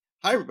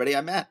Hi, everybody.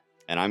 I'm Matt,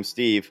 And I'm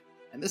Steve.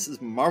 and this is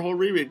Marvel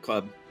Reread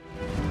Club.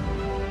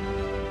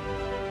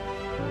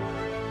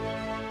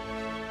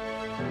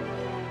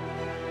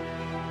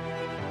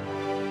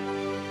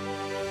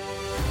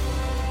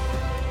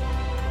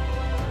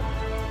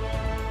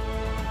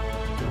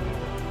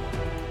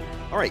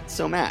 All right,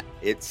 so Matt,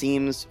 it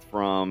seems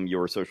from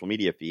your social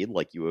media feed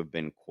like you have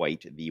been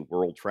quite the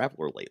world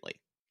traveler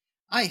lately.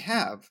 I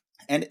have,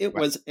 and it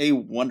Wow. was a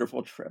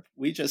wonderful trip.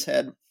 We just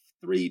had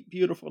 3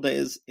 beautiful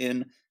days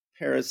in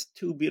Paris,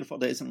 2 beautiful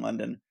days in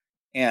London,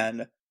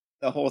 and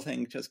the whole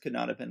thing just could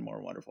not have been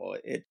more wonderful.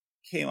 It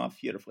came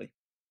off beautifully.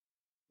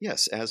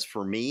 Yes, as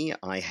for me,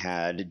 I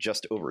had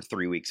just over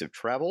 3 weeks of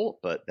travel,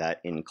 but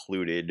that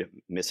included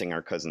missing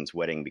our cousin's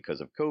wedding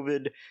because of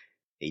COVID,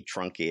 a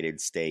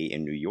truncated stay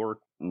in New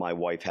York, my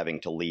wife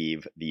having to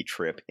leave the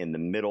trip in the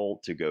middle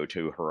to go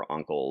to her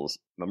uncle's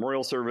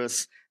memorial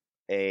service,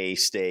 a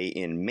stay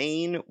in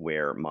Maine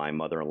where my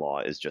mother-in-law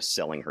is just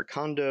selling her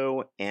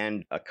condo,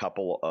 and a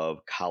couple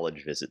of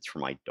college visits for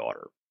my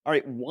daughter. All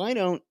right, why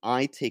don't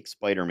I take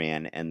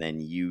Spider-Man and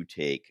then you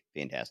take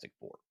Fantastic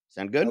Four?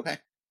 Sound good? Okay,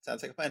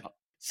 sounds like a plan.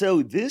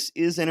 So this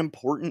is an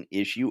important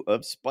issue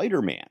of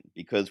Spider-Man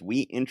because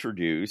we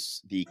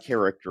introduce the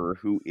character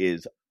who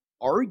is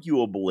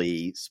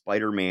arguably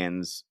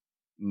Spider-Man's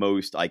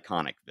most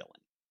iconic villain.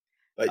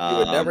 But you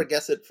would never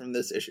guess it from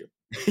this issue.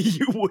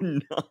 You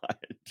would not.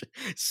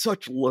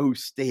 Such low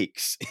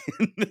stakes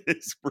in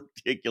this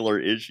particular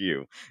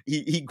issue.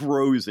 He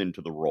grows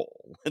into the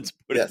role. Let's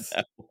put it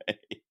that way.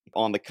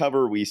 On the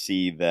cover, we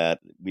see that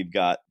we've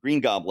got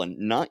Green Goblin,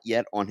 not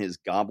yet on his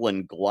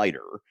Goblin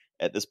glider.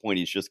 At this point,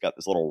 he's just got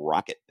this little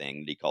rocket thing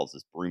that he calls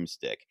his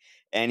broomstick.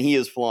 And he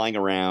is flying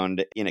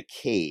around in a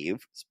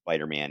cave.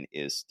 Spider-Man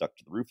is stuck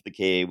to the roof of the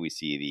cave. We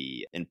see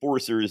the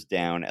enforcers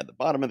down at the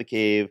bottom of the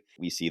cave.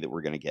 We see that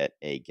we're going to get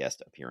a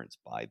guest appearance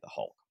by the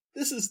Hulk.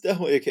 This is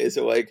definitely a case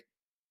of like,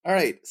 all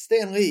right,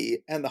 Stan Lee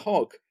and the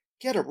Hulk,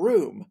 get a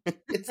room.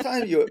 It's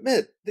time you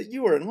admit that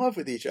you are in love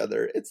with each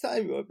other. It's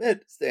time you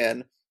admit,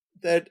 Stan,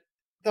 that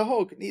the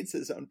Hulk needs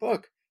his own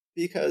book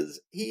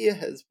because he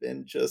has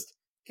been just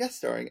guest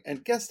starring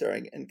and guest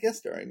starring and guest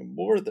starring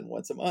more than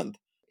once a month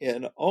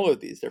in all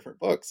of these different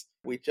books.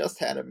 We just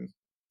had him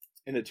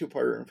in a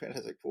 2-parter in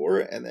Fantastic Four,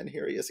 and then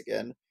here he is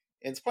again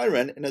in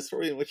Spider-Man in a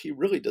story in which he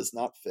really does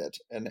not fit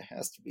and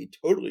has to be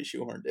totally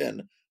shoehorned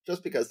in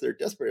just because they're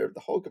desperate to have the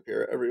Hulk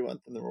appear every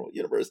month in the Marvel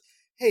Universe.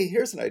 Hey,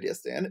 here's an idea,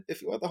 Stan.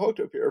 If you want the Hulk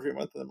to appear every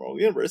month in the Marvel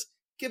Universe,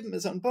 give him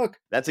his own book.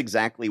 That's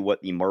exactly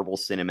what the Marvel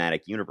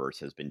Cinematic Universe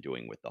has been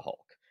doing with the Hulk.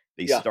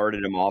 They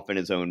started him off in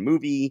his own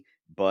movie,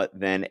 but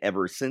then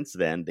ever since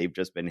then, they've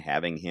just been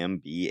having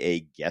him be a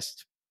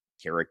guest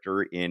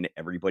character in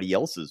everybody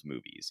else's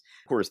movies.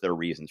 Of course, there are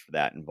reasons for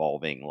that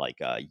involving like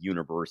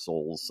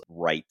Universal's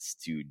rights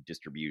to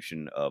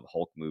distribution of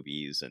Hulk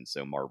movies, and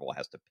so Marvel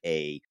has to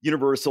pay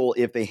Universal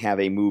if they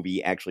have a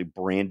movie actually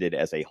branded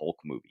as a Hulk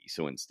movie.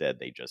 So instead,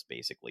 they just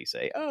basically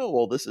say, oh,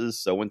 well, this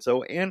is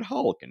so-and-so and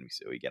Hulk, and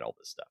so we get all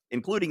this stuff,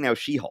 including now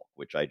She-Hulk,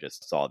 which I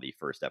just saw the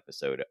first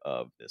episode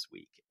of this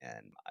week,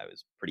 and I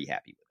was pretty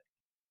happy with it.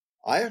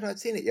 I have not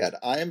seen it yet.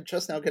 I am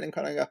just now getting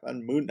caught up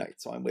on Moon Knight,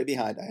 so I'm way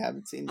behind. I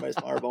haven't seen Ms.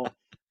 Marvel.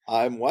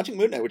 I'm watching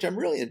Moon Knight, which I'm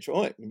really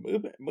enjoying.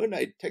 Moon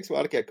Knight takes a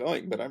while to get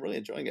going, but I'm really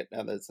enjoying it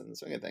now that it's in the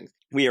swing of things.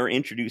 We are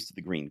introduced to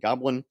the Green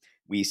Goblin.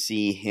 We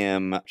see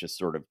him just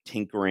sort of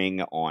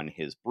tinkering on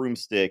his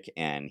broomstick,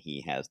 and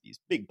he has these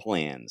big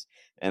plans.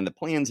 And the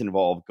plans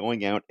involve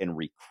going out and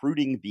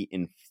recruiting the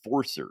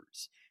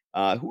Enforcers,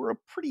 who are a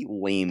pretty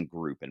lame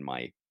group in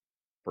my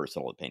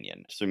personal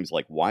opinion. It seems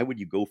like, why would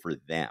you go for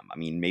them? I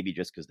mean, maybe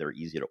just because they're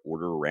easy to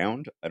order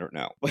around. I don't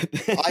know. But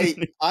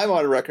then... I'm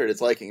on record as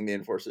liking the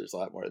Enforcers a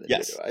lot more than you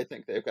do. I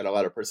think they've got a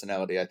lot of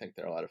personality. I think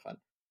they're a lot of fun.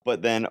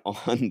 But then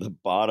on the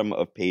bottom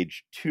of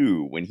page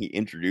 2, when he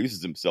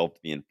introduces himself to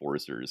the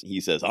Enforcers,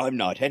 he says, I'm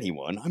not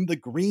anyone, I'm the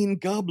Green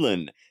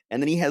Goblin.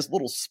 And then he has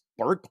little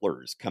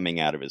sparklers coming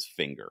out of his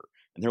finger.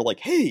 And they're like,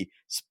 hey,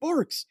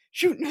 sparks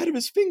shooting out of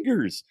his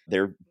fingers.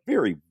 They're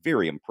very,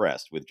 very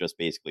impressed with just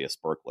basically a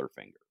sparkler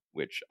finger,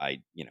 which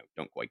I,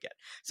 don't quite get.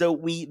 So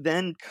we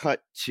then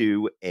cut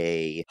to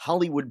a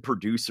Hollywood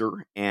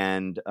producer,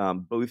 and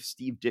both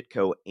Steve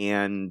Ditko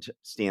and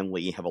Stan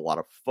Lee have a lot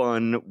of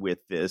fun with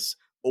this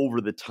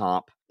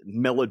over-the-top,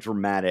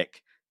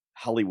 melodramatic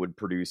Hollywood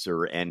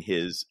producer and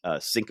his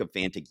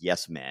sycophantic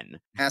yes men.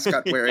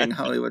 Ascot-wearing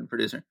Hollywood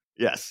producer.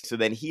 Yes. So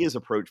then he is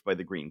approached by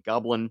the Green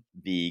Goblin.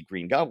 The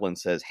Green Goblin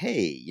says,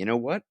 hey, you know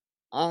what?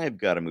 I've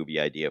got a movie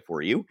idea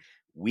for you.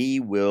 We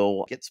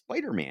will get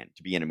Spider-Man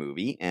to be in a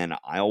movie, and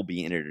I'll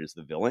be in it as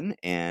the villain,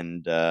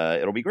 and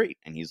it'll be great.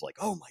 And he's like,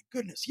 oh my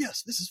goodness,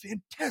 yes, this is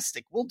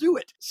fantastic. We'll do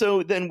it.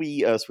 So then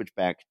we switch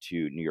back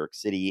to New York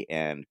City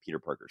and Peter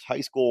Parker's high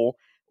school.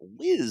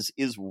 Liz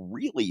is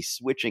really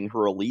switching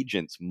her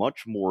allegiance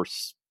much more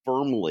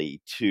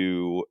firmly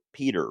to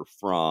Peter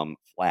from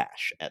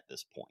Flash at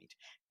this point.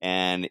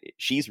 And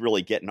she's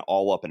really getting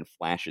all up in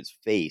Flash's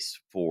face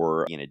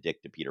for being a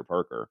dick to Peter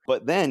Parker.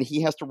 But then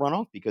he has to run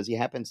off because he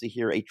happens to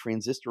hear a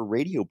transistor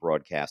radio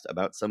broadcast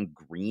about some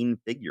green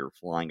figure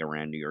flying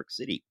around New York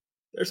City.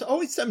 There's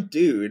always some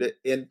dude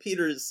in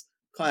Peter's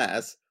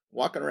class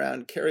walking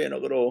around carrying a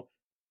little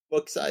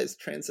book-sized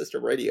transistor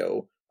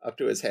radio up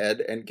to his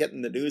head and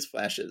getting the news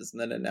flashes and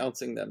then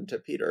announcing them to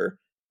Peter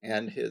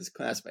and his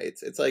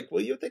classmates. It's like,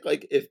 well, you think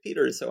like if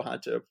Peter is so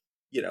hot to,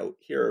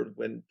 hear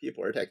when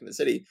people are attacking the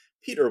city,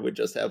 Peter would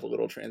just have a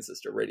little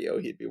transistor radio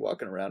he'd be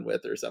walking around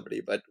with or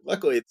somebody. But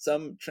luckily,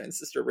 some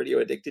transistor radio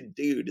addicted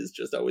dude is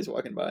just always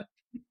walking by.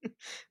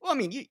 Well, I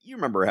mean, you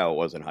remember how it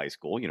was in high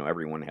school.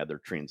 Everyone had their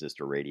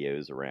transistor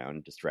radios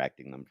around,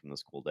 distracting them from the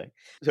school day.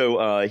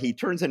 So he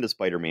turns into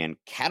Spider Man,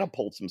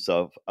 catapults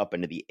himself up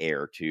into the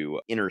air to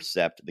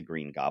intercept the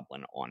Green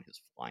Goblin on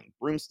his flying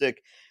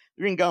broomstick.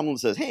 The Green Goblin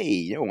says,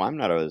 "Hey, I'm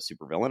not a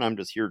supervillain. I'm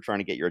just here trying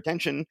to get your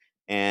attention,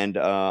 and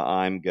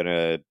I'm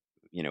gonna,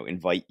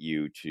 invite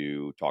you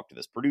to talk to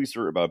this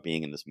producer about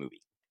being in this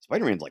movie."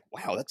 Spider-Man's like,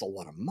 "Wow, that's a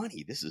lot of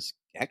money. This is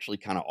actually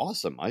kind of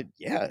awesome.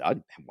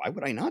 Why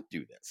would I not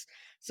do this?"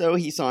 So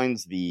he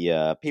signs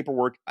the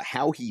paperwork.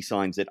 How he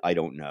signs it, I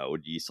don't know.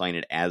 Do you sign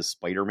it as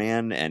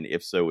Spider-Man? And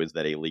if so, is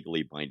that a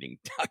legally binding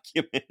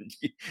document?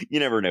 You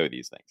never know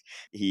these things.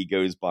 He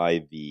goes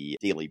by the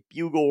Daily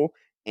Bugle,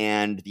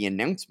 and the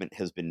announcement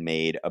has been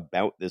made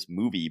about this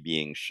movie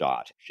being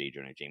shot. J.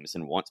 Jonah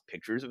Jameson wants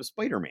pictures of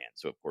Spider-Man.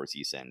 So, of course,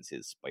 he sends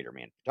his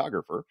Spider-Man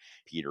photographer.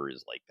 Peter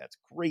is like, "That's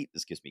great.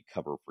 This gives me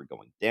cover for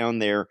going down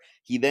there."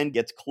 He then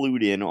gets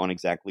clued in on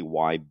exactly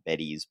why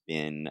Betty's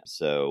been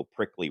so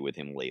prickly with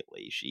him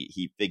lately.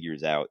 He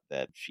figures out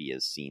that she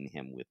has seen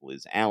him with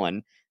Liz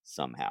Allen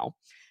somehow.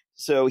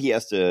 So he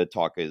has to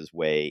talk his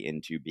way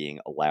into being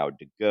allowed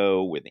to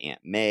go with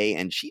Aunt May,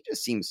 and she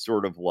just seems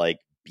sort of like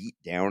beat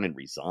down and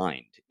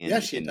resigned. Yeah,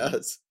 And, she and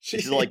does.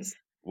 she's like,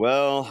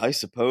 "Well, I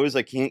suppose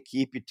I can't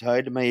keep you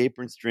tied to my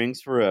apron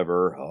strings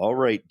forever. All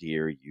right,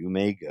 dear, you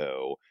may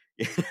go."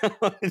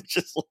 It's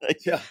just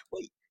like, Yeah.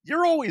 well,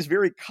 you're always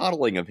very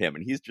coddling of him,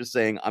 and he's just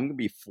saying, "I'm going to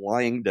be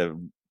flying to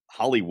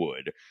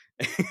Hollywood,"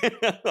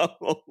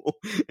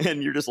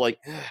 and you're just like,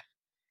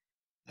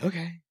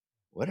 "Okay,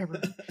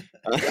 whatever."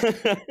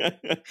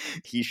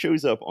 He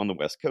shows up on the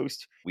West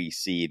Coast. We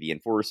see the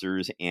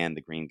Enforcers and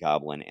the Green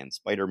Goblin and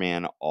Spider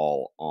Man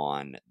all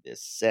on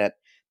this set,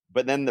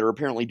 but then they're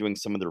apparently doing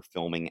some of their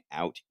filming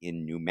out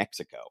in New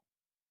Mexico.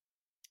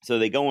 So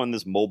they go on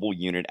this mobile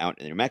unit out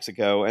in New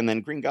Mexico, and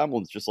then Green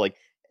Goblin's just like,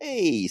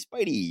 "Hey,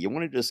 Spidey, you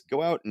want to just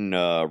go out and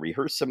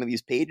rehearse some of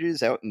these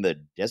pages out in the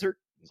desert?"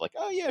 He's like,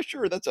 "Oh, yeah,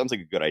 sure. That sounds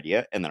like a good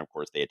idea." And then, of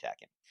course, they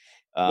attack him.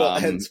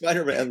 Well, and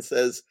Spider-Man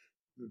says,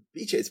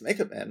 BJ's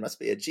makeup man must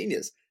be a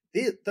genius.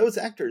 Those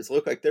actors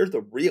look like they're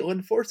the real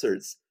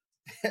enforcers.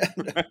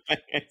 And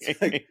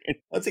it's like,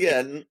 once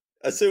again,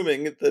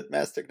 assuming that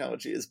mass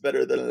technology is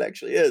better than it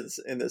actually is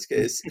in this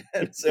case,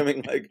 and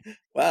assuming like,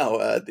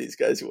 wow, these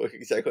guys who look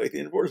exactly like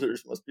the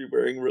enforcers must be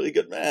wearing really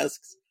good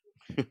masks.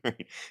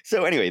 Right.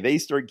 So anyway, they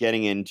start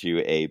getting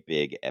into a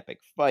big epic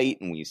fight,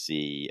 and we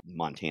see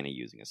Montana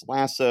using his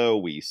lasso.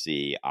 We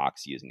see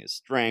Ox using his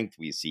strength.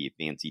 We see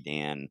Fancy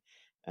Dan.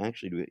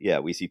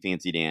 We see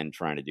Fancy Dan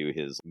trying to do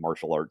his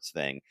martial arts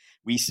thing.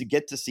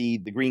 Get to see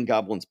the Green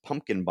Goblin's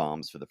pumpkin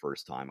bombs for the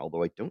first time,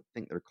 although I don't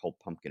think they're called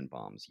pumpkin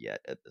bombs yet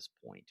at this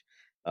point.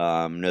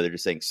 No, they're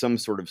just saying some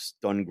sort of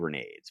stun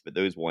grenades, but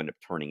those will end up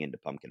turning into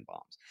pumpkin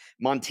bombs.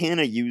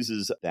 Montana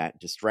uses that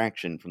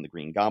distraction from the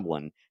Green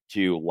Goblin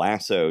to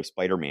lasso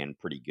Spider-Man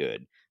pretty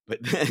good. But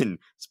then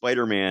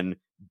Spider-Man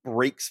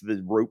breaks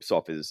the ropes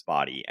off his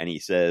body and he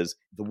says,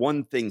 "The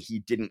one thing he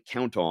didn't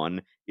count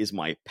on is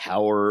my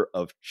power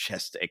of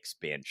chest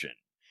expansion."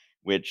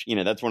 Which,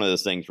 that's one of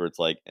those things where it's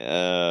like,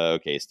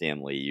 okay,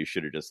 Stan Lee, you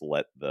should have just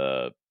let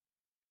the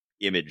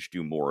Image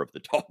do more of the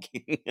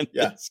talking in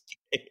this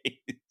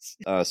case.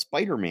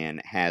 Spider-Man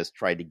has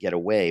tried to get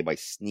away by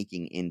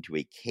sneaking into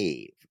a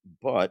cave,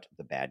 but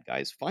the bad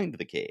guys find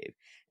the cave.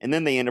 And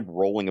then they end up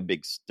rolling a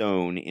big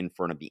stone in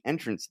front of the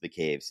entrance to the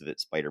cave so that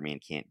Spider-Man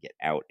can't get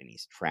out and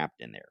he's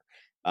trapped in there.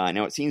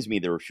 Now, it seems to me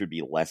there should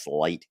be less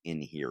light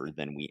in here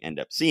than we end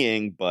up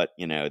seeing, but,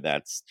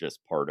 that's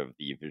just part of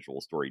the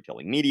visual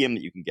storytelling medium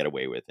that you can get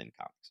away with in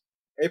comics.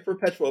 A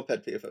perpetual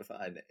pet peeve I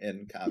find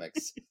in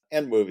comics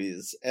and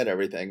movies and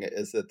everything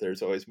is that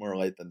there's always more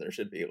light than there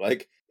should be.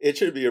 Like, it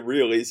should be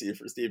real easy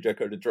for Steve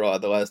Ditko to draw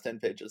the last 10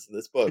 pages of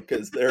this book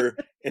because they're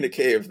in a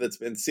cave that's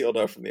been sealed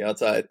off from the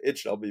outside. It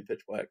shall be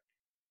pitch black.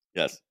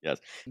 Yes.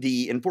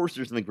 The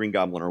Enforcers and the Green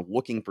Goblin are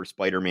looking for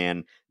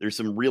Spider-Man. There's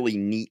some really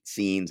neat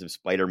scenes of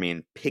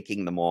Spider-Man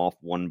picking them off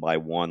one by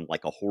one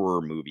like a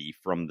horror movie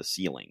from the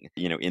ceiling,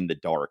 in the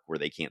dark where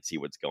they can't see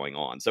what's going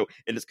on. So,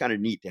 and it's kind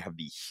of neat to have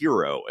the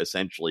hero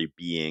essentially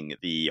being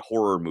the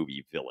horror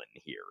movie villain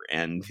here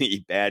and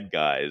the bad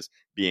guys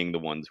being the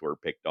ones who are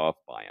picked off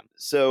by him.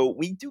 So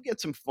we do get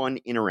some fun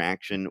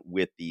interaction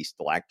with the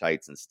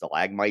stalactites and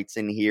stalagmites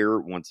in here.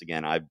 Once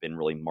again, I've been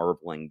really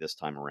marveling this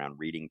time around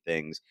reading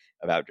things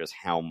about just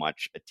how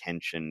much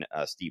attention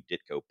Steve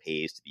Ditko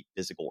pays to the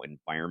physical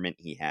environment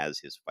he has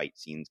his fight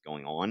scenes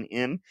going on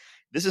in.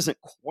 This isn't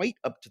quite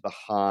up to the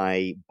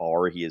high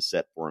bar he has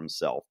set for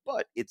himself,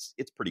 but it's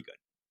pretty good.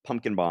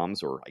 Pumpkin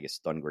bombs, or I guess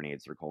stun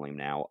grenades they're calling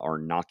them now, are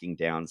knocking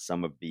down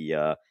some of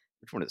the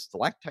which one is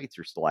stalactites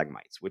or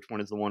stalagmites? Which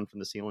one is the one from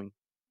the ceiling?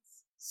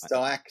 I-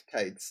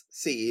 Stalactites,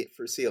 C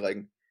for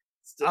ceiling.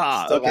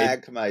 Okay.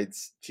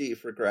 Stalagmites, G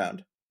for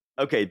ground.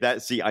 Okay,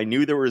 I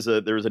knew there was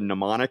a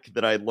mnemonic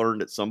that I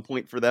learned at some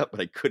point for that, but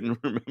I couldn't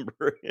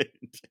remember it.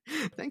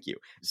 Thank you.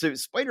 So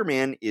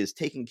Spider-Man is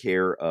taking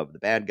care of the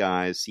bad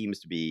guys, seems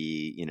to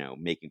be,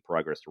 making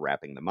progress to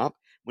wrapping them up,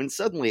 when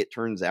suddenly it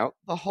turns out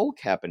the Hulk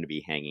happened to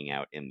be hanging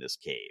out in this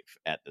cave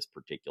at this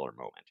particular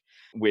moment,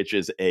 which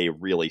is a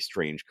really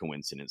strange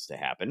coincidence to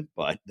happen,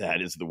 but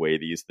that is the way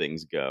these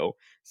things go.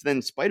 So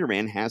then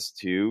Spider-Man has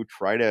to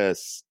try to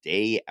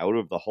stay out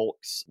of the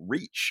Hulk's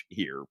reach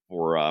here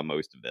for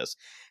most of this.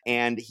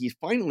 And he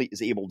finally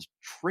is able to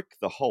trick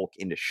the Hulk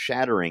into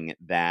shattering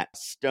that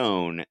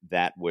stone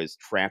that was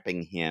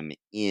trapping him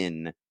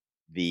in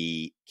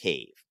the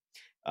cave,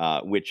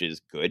 which is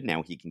good.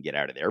 Now he can get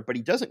out of there, but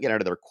he doesn't get out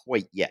of there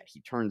quite yet.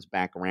 He turns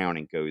back around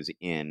and goes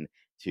in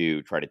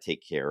to try to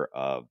take care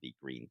of the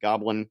Green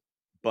Goblin.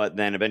 But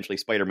then eventually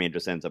Spider-Man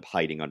just ends up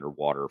hiding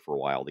underwater for a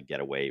while to get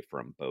away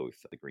from both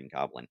the Green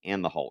Goblin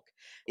and the Hulk.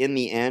 In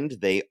the end,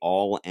 they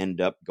all end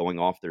up going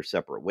off their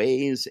separate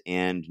ways,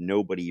 and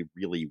nobody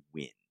really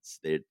wins.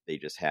 They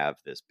just have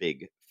this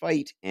big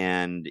fight,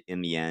 and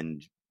in the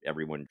end,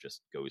 everyone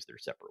just goes their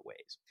separate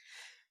ways.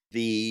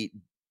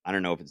 I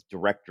don't know if it's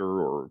director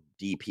or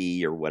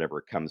DP or whatever,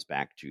 comes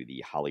back to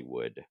the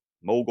Hollywood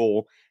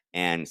mogul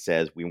and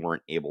says we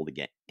weren't able to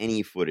get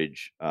any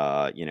footage,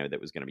 that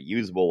was going to be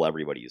usable.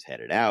 Everybody is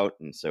headed out,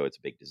 and so it's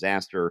a big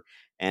disaster.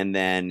 And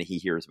then he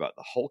hears about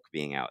the Hulk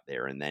being out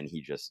there, and then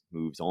he just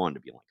moves on to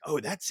be like,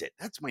 "Oh, that's it.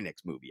 That's my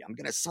next movie. I'm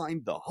going to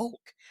sign the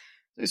Hulk."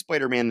 So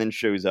Spider-Man then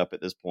shows up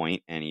at this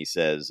point, and he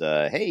says,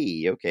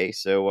 "Hey, okay,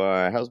 so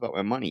how's about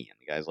my money?" And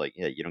the guy's like,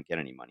 "Yeah, you don't get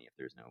any money if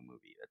there's no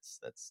movie.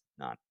 That's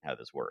not how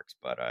this works.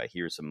 But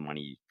here's some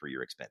money for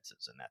your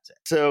expenses, and that's it."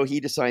 So he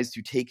decides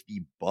to take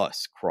the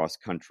bus cross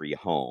country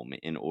home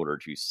in order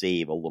to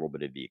save a little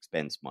bit of the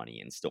expense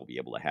money and still be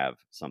able to have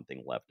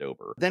something left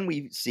over. Then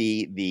we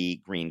see the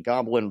Green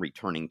Goblin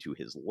returning to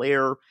his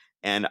lair.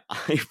 And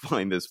I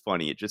find this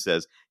funny. It just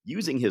says,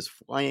 using his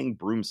flying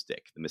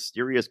broomstick, the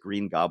mysterious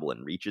Green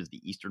Goblin reaches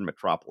the eastern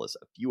metropolis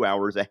a few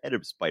hours ahead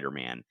of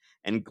Spider-Man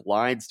and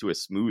glides to a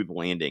smooth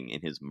landing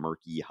in his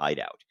murky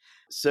hideout.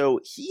 So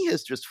he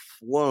has just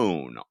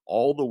flown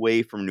all the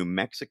way from New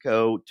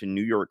Mexico to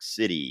New York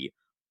City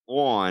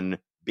on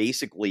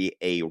basically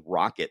a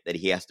rocket that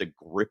he has to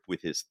grip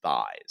with his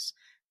thighs.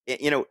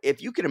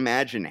 If you can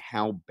imagine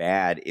how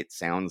bad it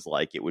sounds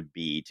like it would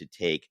be to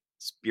take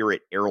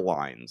Spirit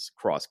Airlines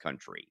cross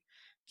country,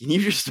 can you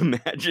just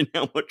imagine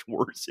how much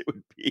worse it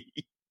would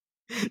be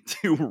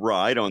to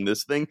ride on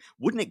this thing?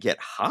 Wouldn't it get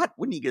hot?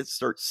 Wouldn't you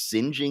start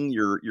singeing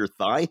your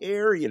thigh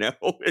hair?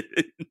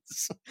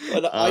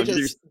 But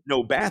There's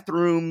no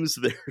bathrooms.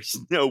 There's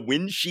no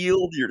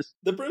windshield.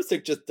 The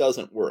broomstick just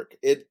doesn't work.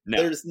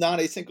 No. There's not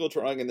a single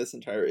drawing in this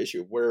entire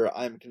issue where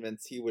I'm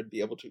convinced he would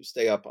be able to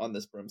stay up on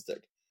this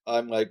broomstick.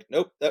 I'm like,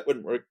 nope, that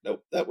wouldn't work.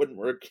 Nope, that wouldn't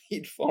work.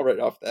 He'd fall right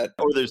off that.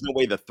 Or there's no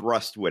way the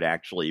thrust would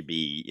actually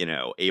be,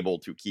 able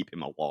to keep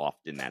him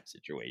aloft in that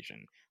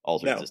situation. All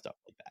sorts of stuff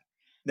like that.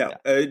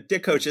 No,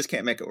 Ditko just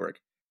can't make it work,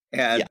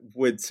 and Yeah.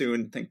 would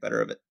soon think better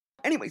of it.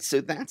 Anyway,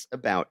 so that's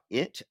about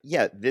it.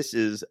 Yeah, this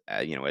is,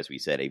 as we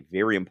said, a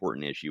very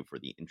important issue for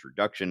the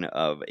introduction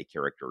of a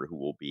character who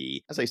will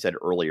be, as I said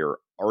earlier,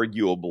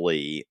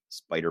 arguably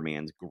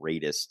Spider-Man's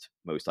greatest,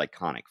 most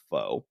iconic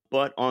foe.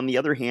 But on the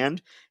other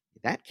hand,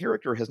 that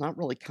character has not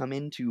really come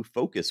into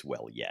focus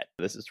well yet.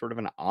 This is sort of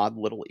an odd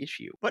little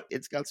issue, but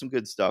it's got some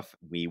good stuff.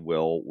 We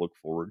will look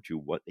forward to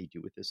what they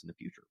do with this in the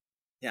future.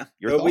 Yeah.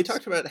 Your thoughts? We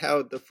talked about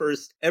how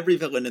every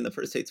villain in the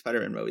first 8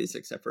 Spider-Man movies,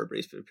 except for a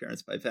brief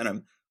appearance by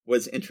Venom,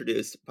 was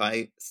introduced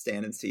by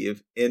Stan and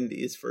Steve in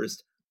these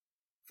first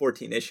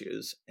 14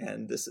 issues.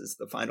 And this is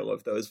the final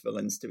of those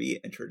villains to be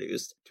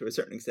introduced. To a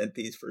certain extent,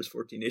 these first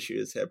 14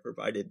 issues have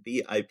provided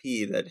the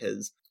IP that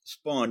has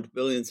spawned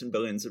billions and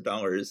billions of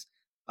dollars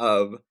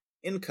of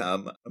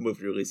income. A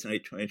movie released in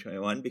late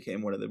 2021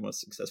 became one of the most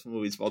successful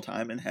movies of all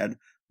time and had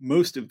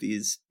most of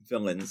these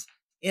villains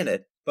in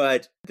it.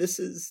 But this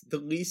is the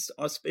least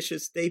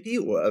auspicious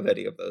debut of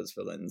any of those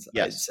villains,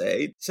 Yes. I'd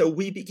say. So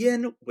we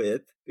begin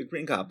with the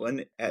Green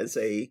Goblin as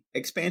a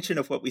expansion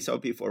of what we saw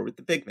before with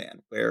the Big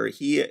Man, where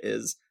he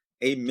is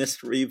a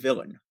mystery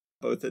villain.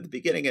 Both at the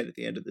beginning and at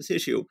the end of this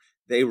issue,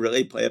 they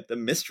really play up the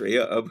mystery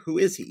of who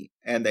is he,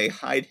 and they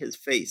hide his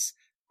face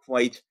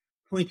quite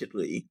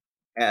pointedly,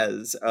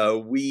 as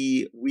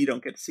we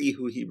don't get to see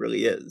who he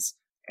really is.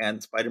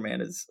 And Spider-Man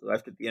is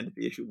left at the end of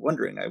the issue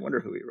wondering, I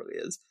wonder who he really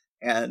is.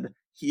 And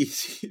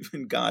he's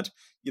even got,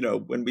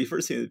 when we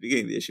first see him at the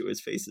beginning of the issue,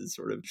 his face is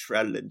sort of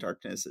shrouded in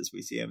darkness as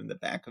we see him in the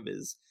back of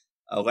his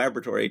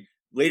laboratory.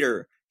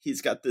 Later,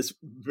 he's got this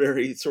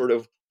very sort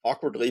of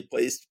awkwardly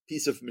placed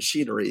piece of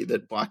machinery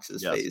that blocks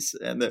his face,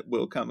 and that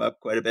will come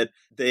up quite a bit.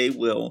 They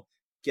will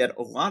get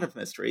a lot of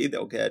mystery.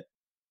 They'll get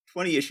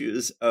 20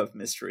 issues of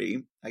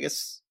mystery, I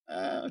guess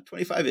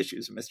 25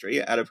 issues of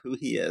mystery out of who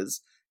he is,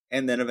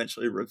 and then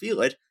eventually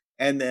reveal it.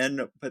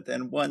 But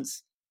then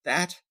once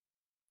that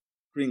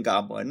Green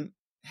Goblin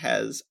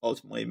has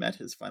ultimately met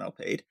his final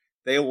fate,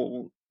 they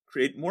will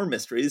create more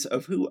mysteries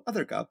of who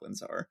other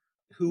goblins are.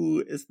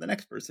 Who is the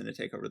next person to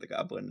take over the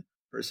goblin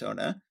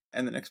persona,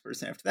 and the next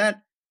person after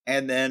that,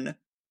 and then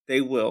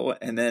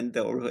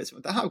they'll replace him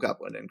with the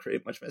hobgoblin and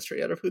create much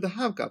mystery out of who the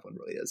hobgoblin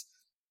really is.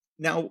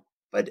 Now,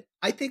 but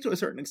I think to a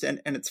certain extent,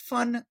 and it's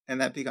fun,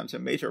 and that becomes a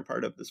major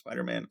part of the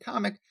Spider-Man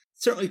comic.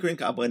 Certainly, Green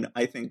Goblin,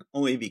 I think,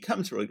 only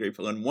becomes a really great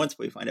villain once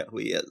we find out who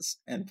he is,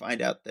 and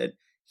find out that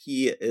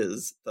he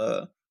is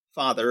the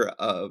father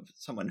of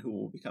someone who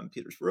will become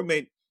Peter's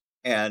roommate.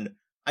 And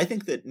I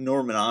think that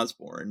Norman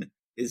Osborn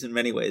is in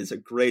many ways a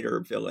greater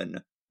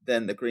villain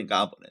than the Green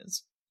Goblin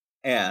is.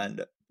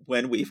 And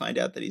when we find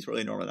out that he's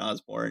really Norman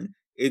Osborn,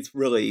 it's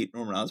really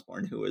Norman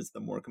Osborn who is the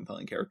more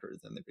compelling character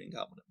than the Green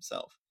Goblin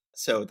himself.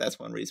 So that's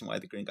one reason why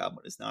the Green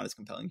Goblin is not as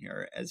compelling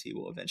here as he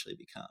will eventually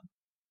become.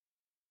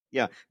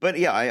 Yeah, but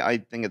yeah, I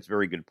think it's a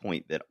very good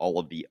point that all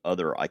of the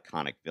other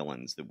iconic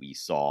villains that we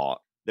saw,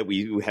 that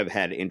we have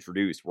had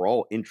introduced, were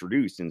all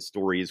introduced in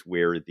stories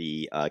where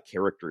the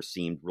character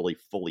seemed really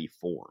fully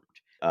formed.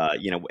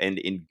 And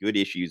in good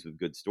issues with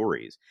good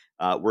stories.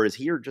 Whereas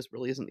here just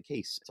really isn't the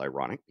case. It's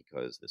ironic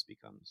because this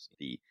becomes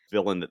the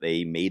villain that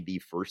they made the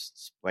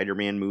first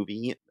Spider-Man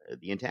movie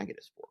the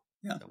antagonist for.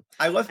 Yeah. So,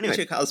 I love anyway.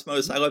 Misha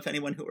Cosmos. I love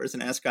anyone who wears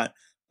an ascot.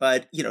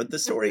 But, the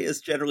story is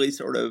generally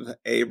sort of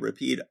a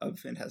repeat of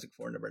Fantastic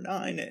Four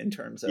 #9 in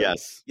terms of,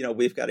 Yes.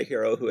 We've got a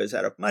hero who is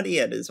out of money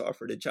and is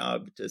offered a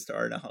job to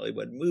star in a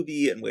Hollywood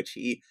movie in which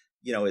he,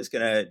 is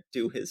going to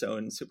do his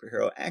own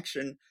superhero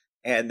action.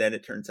 And then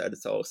it turns out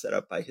it's all set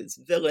up by his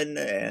villain.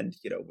 And,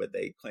 when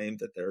they claim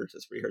that they're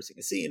just rehearsing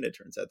a scene, it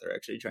turns out they're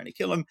actually trying to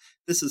kill him.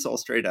 This is all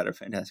straight out of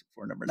Fantastic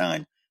Four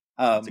 #9.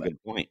 That's a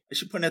good point. I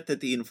should point out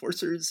that the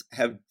enforcers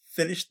have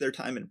finished their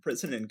time in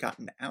prison and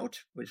gotten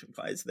out, which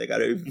implies they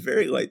got a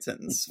very light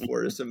sentence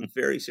for some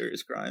very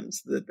serious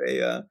crimes that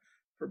they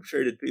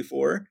perpetrated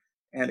before.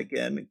 And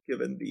again,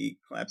 given the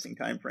collapsing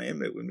time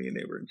frame, it would mean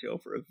they were in jail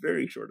for a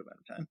very short amount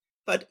of time.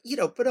 But,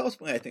 but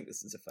ultimately, I think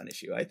this is a fun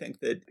issue. I think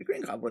that the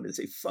Green Goblin is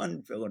a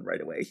fun villain right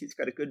away.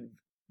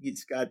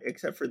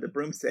 Except for the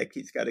broomstick,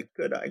 he's got a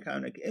good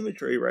iconic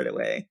imagery right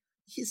away.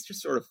 He's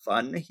just sort of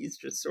fun. He's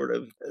just sort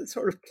of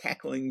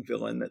cackling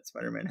villain that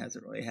Spider-Man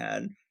hasn't really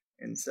had,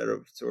 instead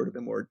of sort of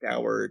the more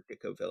dour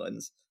Ditko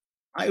villains.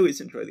 I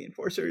always enjoy the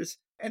enforcers,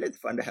 and it's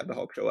fun to have the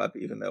Hulk show up,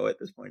 even though at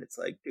this point it's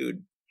like,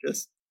 dude,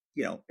 just,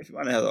 if you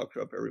want to have the Hulk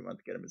show up every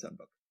month, get him his own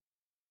book.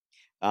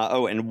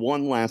 And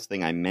one last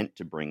thing I meant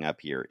to bring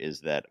up here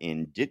is that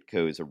in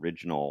Ditko's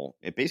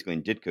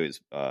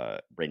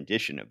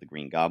rendition of the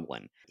Green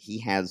Goblin,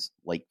 he has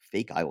like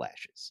fake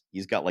eyelashes.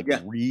 He's got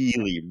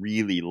really,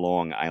 really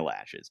long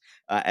eyelashes.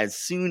 As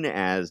soon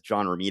as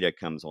John Romita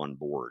comes on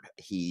board,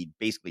 he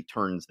basically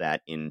turns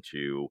that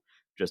into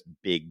just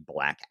big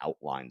black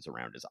outlines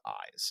around his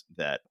eyes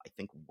that I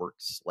think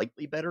works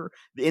slightly better.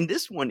 In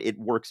this one, it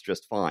works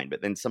just fine,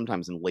 but then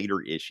sometimes in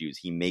later issues,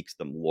 he makes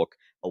them look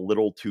a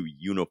little too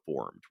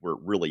uniformed, where it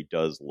really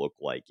does look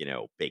like,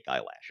 fake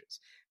eyelashes.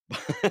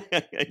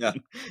 Yeah.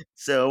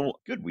 So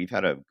good. We've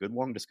had a good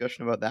long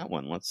discussion about that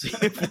one. Let's see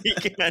if we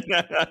can.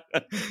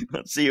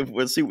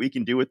 We'll see what we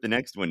can do with the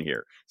next one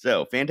here.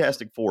 So,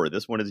 Fantastic Four.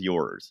 This one is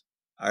yours.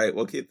 All right,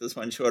 we'll keep this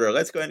one shorter.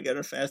 Let's go ahead and get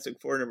a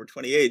Fantastic Four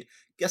 #28.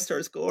 Guest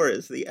stars galore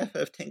as the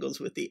FF tangles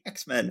with the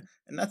X-Men.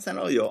 And that's not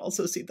all. You'll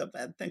also see the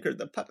Bad Thinker,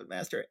 the Puppet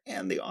Master,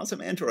 and the Awesome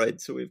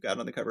Android. So we've got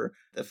on the cover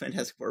the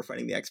Fantastic Four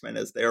fighting the X-Men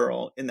as they're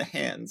all in the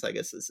hands. I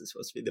guess this is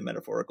supposed to be the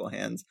metaphorical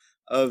hands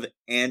of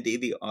Andy,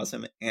 the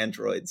Awesome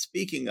Android.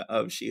 Speaking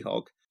of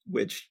She-Hulk,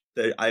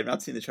 I have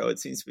not seen the show. It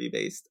seems to be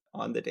based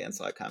on the Dan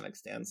Slott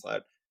comics. Dan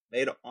Slott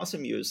made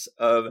awesome use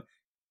of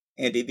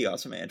Andy, the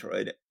Awesome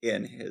Android,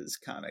 in his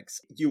comics.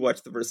 You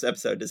watch the first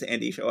episode. Does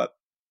Andy show up?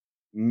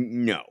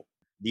 No.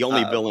 The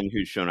only villain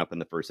who's shown up in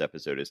the first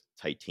episode is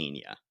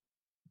Titania.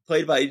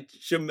 Played by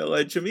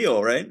Jamila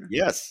Jamil, right?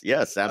 Yes,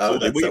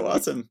 absolutely. Oh, that's so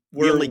awesome.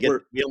 We only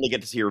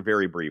get to see her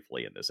very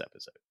briefly in this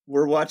episode.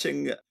 We're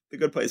watching The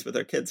Good Place with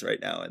our kids right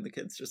now, and the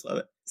kids just love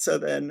it. So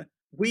then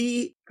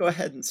we go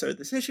ahead and start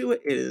this issue.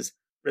 It is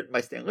written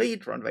by Stan Lee,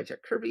 drawn by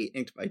Jack Kirby,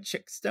 inked by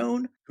Chick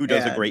Stone. Who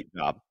does a great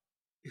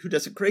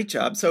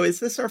job. So is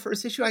this our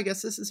first issue? I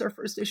guess this is our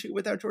first issue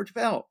without George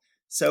Bell.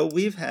 So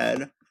we've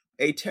had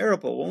a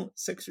terrible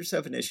 6 or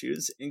 7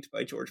 issues inked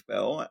by George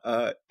Bell,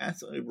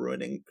 absolutely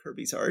ruining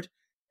Kirby's art.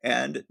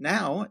 And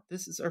now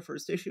this is our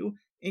first issue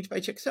inked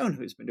by Chick Stone,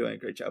 who's been doing a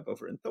great job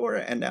over in Thor.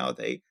 And now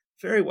they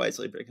very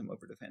wisely bring him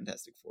over to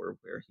Fantastic Four,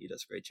 where he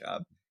does a great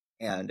job.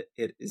 And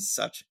it is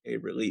such a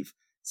relief.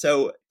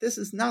 So this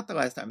is not the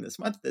last time this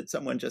month that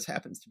someone just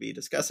happens to be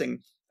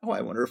discussing, oh,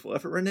 I wonder if we'll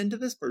ever run into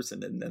this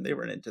person. And then they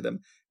run into them.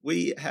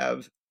 We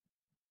have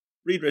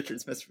Reed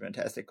Richards, Mr.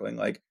 Fantastic, going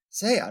like,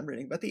 say, I'm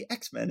reading about the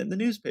X-Men in the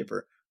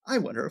newspaper. I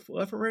wonder if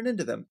we'll ever run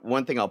into them.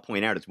 One thing I'll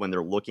point out is when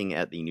they're looking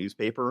at the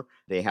newspaper,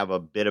 they have a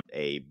bit of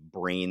a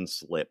brain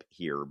slip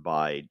here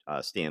by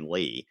Stan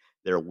Lee.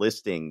 They're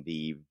listing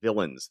the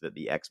villains that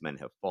the X-Men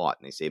have fought.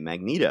 And they say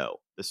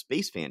Magneto, the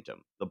Space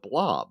Phantom, the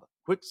Blob,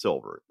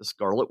 Quicksilver, the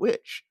Scarlet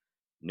Witch.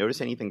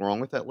 Notice anything wrong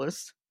with that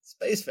list?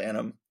 Space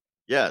Phantom.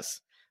 Yes.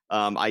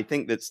 I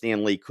think that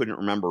Stan Lee couldn't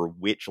remember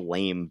which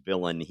lame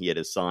villain he had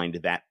assigned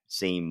that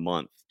same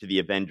month to the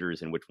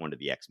Avengers and which one to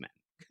the X-Men.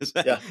 Because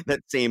Yeah.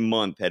 that same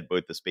month had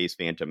both the Space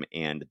Phantom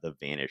and the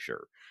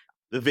Vanisher.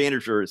 The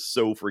Vanisher is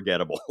so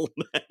forgettable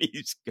that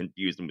he's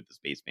confused him with the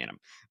Space Phantom.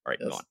 All right,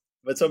 go on. Yes.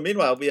 But so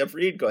meanwhile, we have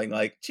Reed going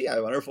like, gee, I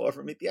wonder if we'll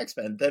ever meet the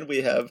X-Men. Then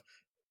we have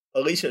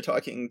Alicia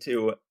talking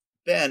to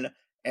Ben,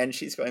 and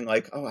she's going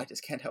like, oh, I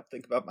just can't help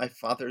think about my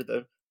father,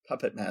 the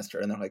Puppet Master.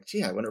 And they're like,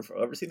 gee, I wonder if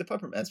we'll ever see the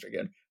Puppet Master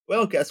again.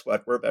 Well, guess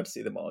what? We're about to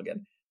see them all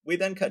again. We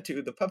then cut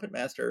to the Puppet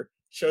Master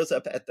shows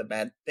up at the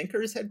Mad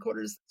Thinkers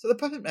headquarters. So the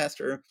Puppet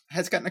Master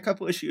has gotten a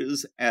couple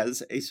issues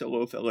as a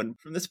solo villain.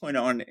 From this point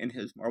on in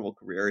his Marvel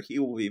career, he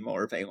will be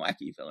more of a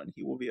lackey villain.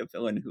 He will be a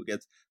villain who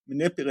gets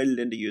manipulated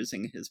into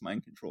using his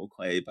mind control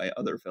clay by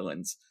other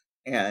villains.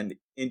 And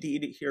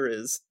indeed, here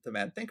is the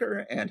Mad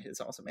Thinker and his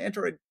awesome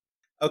android.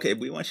 Okay,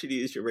 we want you to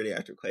use your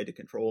radioactive clay to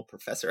control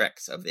Professor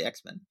X of the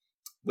X-Men,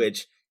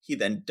 which he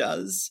then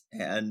does,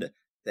 and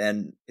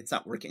then it's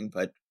not working,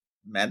 but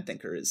Mad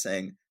Thinker is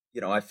saying,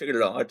 I figured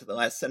it all out to the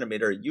last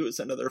centimeter, use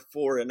another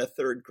 4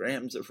 1/3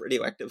 grams of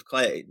radioactive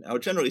clay. Now,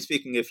 generally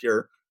speaking, if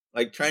you're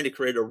like trying to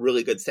create a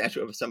really good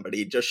statue of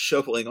somebody, just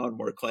shoveling on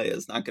more clay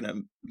is not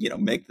going to,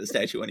 make the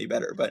statue any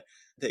better. But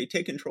they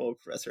take control of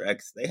Professor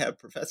X. They have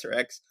Professor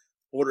X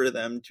order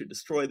them to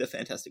destroy the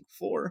Fantastic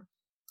Four.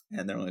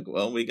 And they're like,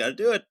 well, we got to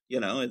do it.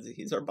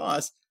 He's our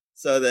boss.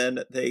 So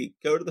then they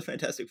go to the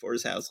Fantastic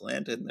Four's house,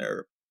 land in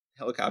their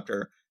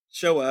helicopter,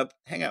 show up,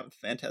 hang out with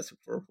the Fantastic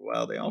Four for a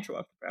while. They all show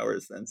off their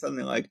powers. Then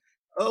suddenly like,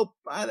 oh,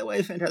 by the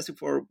way, Fantastic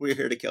Four, we're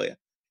here to kill you.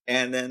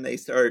 And then they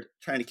start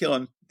trying to kill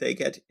him. They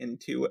get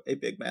into a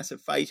big, massive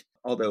fight,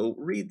 although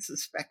Reed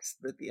suspects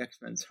that the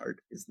X-Men's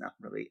heart is not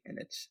really in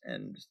it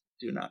and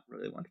do not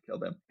really want to kill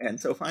them. And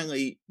so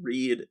finally,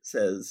 Reed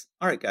says,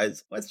 all right,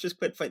 guys, let's just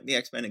quit fighting the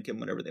X-Men and give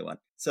them whatever they want.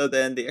 So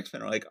then the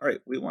X-Men are like, all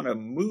right, we want to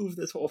move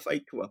this whole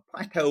fight to a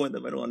plateau in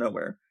the middle of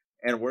nowhere.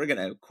 And we're going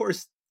to, of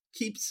course,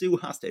 keep Sue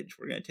hostage.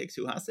 We're going to take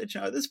Sue hostage.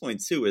 Now, at this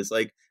point, Sue is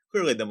like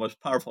clearly the most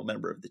powerful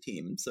member of the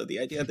team. So the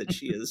idea that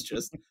she is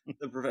just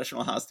the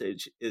professional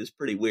hostage is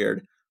pretty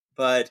weird.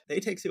 But they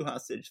take Sue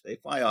hostage. They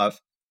fly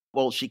off.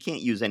 Well, she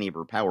can't use any of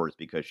her powers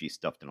because she's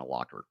stuffed in a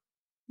locker.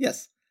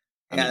 Yes.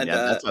 I mean,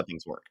 that's how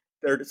things work.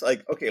 They're just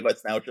like, okay,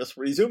 let's now just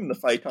resume the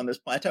fight on this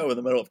plateau in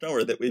the middle of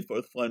nowhere that we've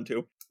both flown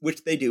to,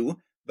 which they do.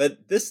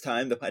 But this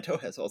time, the plateau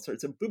has all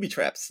sorts of booby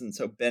traps. And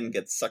so Ben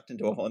gets sucked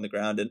into a hole in the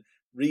ground, and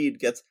Reed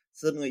gets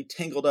suddenly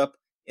tangled up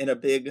in a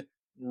big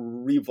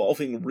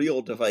revolving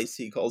reel device,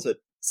 he calls it.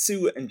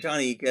 Sue and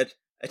Johnny get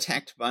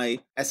attacked by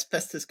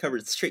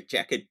asbestos-covered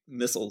straitjacket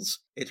missiles.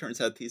 It turns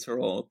out these are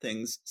all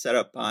things set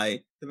up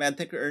by the Mad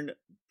Thinker and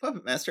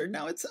Puppet Master.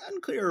 Now, it's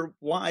unclear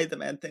why the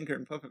Mad Thinker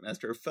and Puppet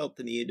Master felt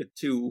the need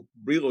to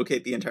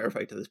relocate the entire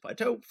fight to this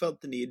plateau,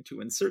 felt the need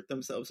to insert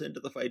themselves into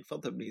the fight,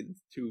 felt the need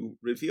to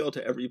reveal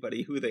to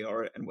everybody who they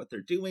are and what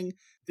they're doing.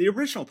 The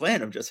original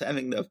plan of just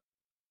having the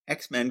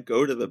X-Men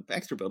go to the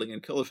Baxter Building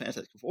and kill the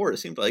Fantastic Four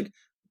seemed like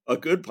a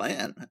good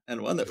plan,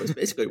 and one that was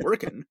basically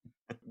working.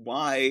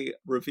 Why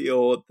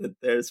reveal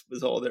that this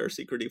was all their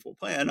secret evil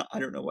plan? I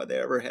don't know why they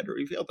ever had to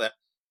reveal that,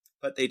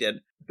 but they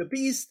did. The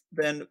Beast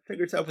then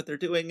figures out what they're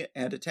doing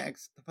and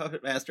attacks the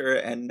Puppet Master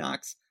and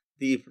knocks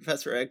the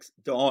Professor X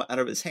doll out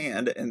of his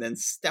hand and then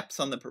steps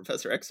on the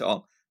Professor X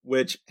doll,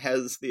 which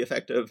has the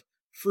effect of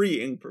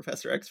freeing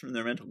Professor X from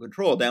their mental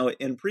control. Now,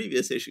 in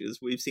previous issues,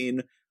 we've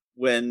seen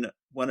when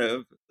one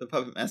of the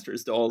Puppet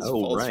Master's dolls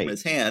falls from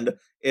his hand,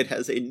 it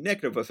has a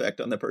negative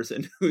effect on the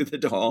person who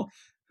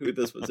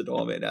this was a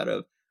doll made out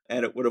of.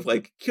 And it would have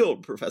like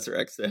killed Professor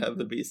X to have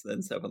the Beast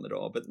then step on the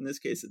doll. But in this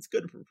case, it's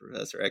good for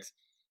Professor X.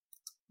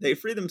 They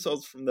free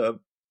themselves from the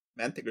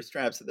Mad Thinker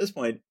straps. At this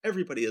point,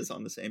 everybody is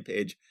on the same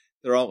page.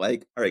 They're all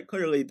like, all right,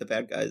 clearly the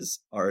bad guys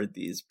are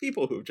these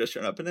people who've just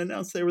shown up and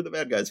announced they were the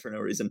bad guys for no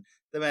reason.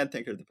 The Mad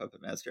Thinker, the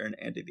Puppet Master,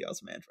 and Andy the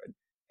Awesome Android.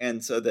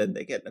 And so then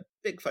they get in a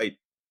big fight.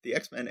 The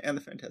X-Men and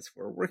the Fantastic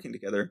Four working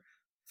together,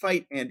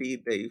 fight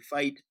Andy, they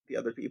fight the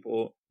other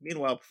people.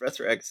 Meanwhile,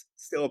 Professor X,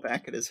 still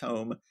back at his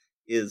home,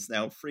 is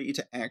now free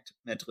to act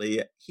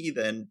mentally. He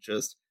then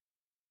just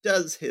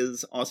does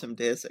his awesome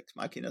Deus Ex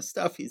Machina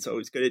stuff he's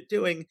always good at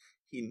doing.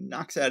 He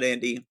knocks out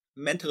Andy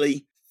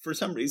mentally. For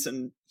some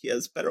reason, he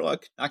has better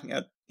luck knocking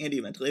out Andy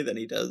mentally than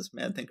he does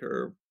Mad Thinker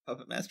or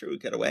Puppet Master who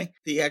get away.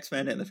 The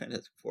X-Men and the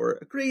Fantastic Four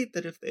agree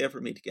that if they ever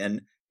meet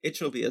again, it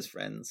shall be as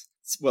friends.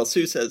 Well,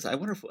 Sue says, I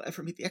wonder if we'll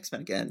ever meet the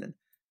X-Men again. And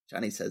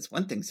Johnny says,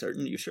 one thing's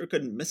certain, you sure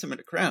couldn't miss him in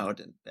a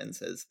crowd. And Ben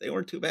says, they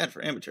weren't too bad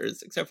for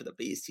amateurs, except for the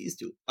Beast. He's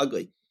too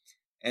ugly.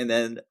 And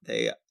then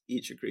they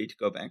each agree to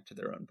go back to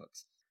their own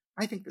books.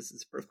 I think this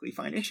is a perfectly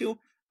fine issue.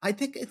 I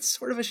think it's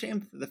sort of a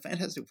shame that the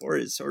Fantastic Four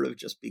has sort of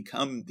just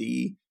become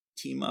the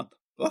team-up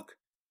book,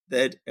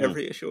 that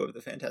every issue of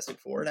the Fantastic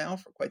Four now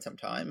for quite some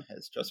time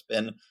has just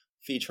been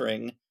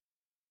featuring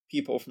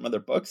people from other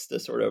books to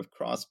sort of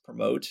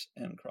cross-promote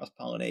and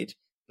cross-pollinate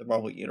the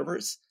Marvel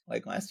Universe.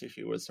 Like last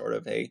issue was sort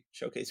of a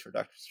showcase for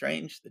Doctor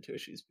Strange. The 2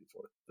 issues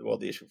before, well,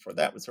 the issue before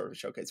that was sort of a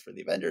showcase for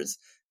the Avengers.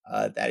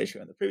 That issue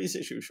and the previous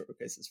issue,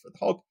 showcases for the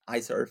Hulk. I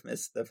sort of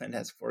miss the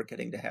Fantastic Four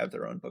getting to have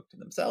their own book to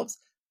themselves.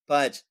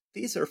 But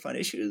these are fun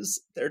issues.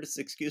 They're just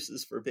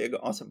excuses for big,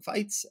 awesome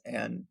fights.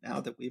 And now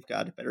that we've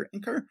got a better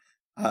inker,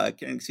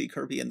 getting to see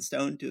Kirby and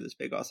Stone do this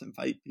big, awesome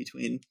fight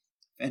between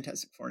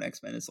Fantastic Four and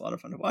X-Men is a lot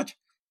of fun to watch.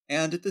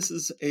 And this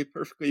is a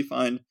perfectly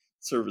fine,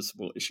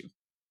 serviceable issue.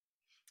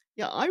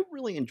 Yeah, I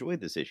really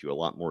enjoyed this issue a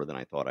lot more than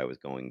I thought I was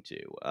going to.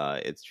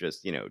 It's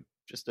just,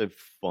 just a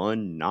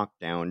fun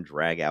knockdown,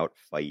 drag out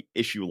fight,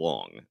 issue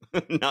long,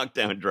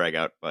 knockdown, drag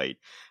out fight.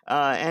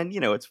 And,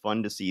 it's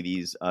fun to see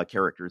these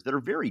characters that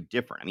are very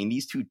different. I mean,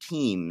 these two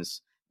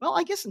teams, well,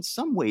 I guess in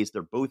some ways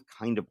they're both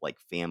kind of like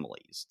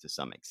families to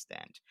some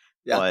extent.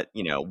 Yeah. But,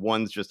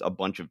 one's just a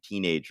bunch of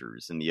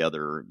teenagers and the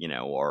other,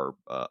 are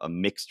a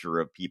mixture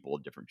of people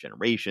of different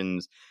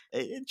generations.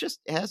 It just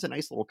has a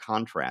nice little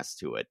contrast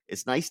to it.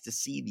 It's nice to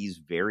see these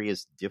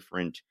various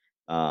different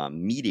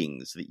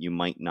meetings that you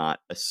might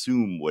not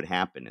assume would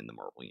happen in the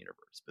Marvel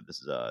universe. But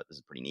this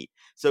is pretty neat.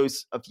 So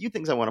a few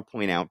things I want to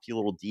point out, a few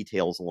little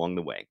details along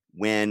the way.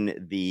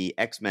 When the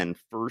X-Men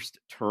first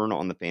turn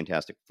on the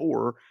Fantastic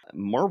Four,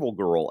 Marvel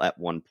Girl at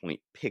one point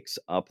picks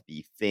up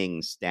the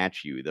Thing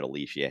statue that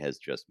Alicia has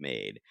just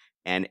made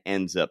and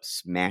ends up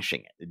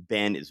smashing it.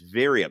 Ben is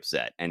very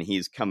upset, and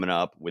he's coming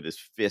up with his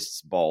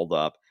fists balled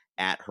up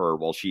at her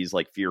while she's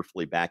like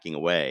fearfully backing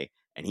away.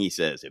 And he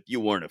says, "If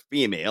you weren't a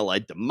female,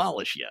 I'd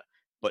demolish you.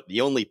 But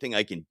the only thing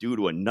I can do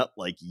to a nut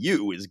like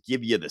you is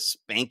give you the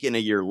spanking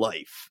of your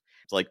life."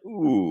 It's like,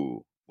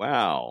 ooh,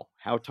 wow,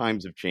 how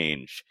times have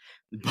changed.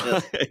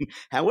 But,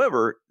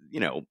 however,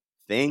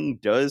 Thing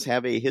does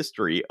have a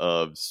history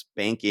of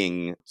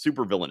spanking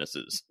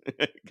supervillainesses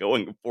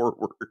going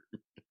forward.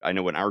 I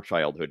know in our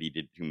childhood he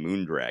did to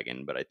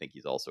Moondragon, but I think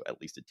he's also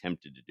at least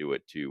attempted to do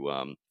it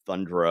to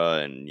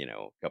Thundra and,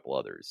 a couple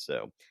others.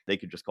 So they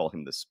could just call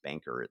him the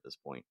Spanker at this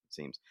point, it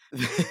seems.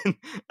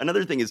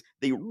 Another thing is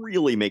they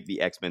really make the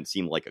X-Men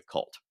seem like a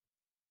cult.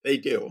 They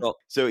do. Well,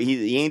 so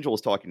the Angel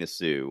is talking to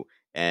Sue,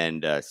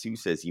 and Sue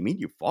says, "You mean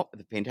you fought with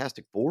the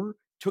Fantastic Four,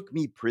 took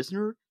me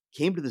prisoner,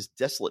 came to this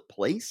desolate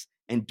place,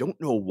 and don't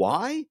know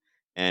why?"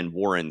 And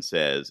Warren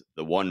says,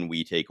 "The one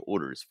we take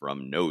orders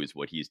from knows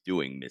what he's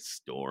doing, Miss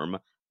Storm.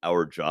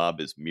 Our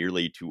job is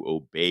merely to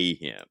obey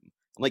him."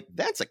 I'm like,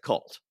 that's a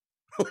cult.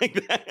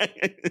 Like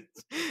that.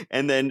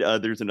 And then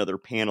there's another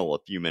panel a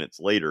few minutes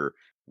later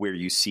where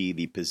you see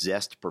the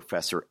possessed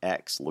Professor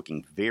X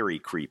looking very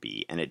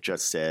creepy, and it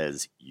just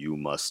says, "You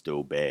must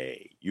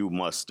obey, you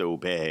must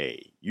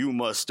obey, you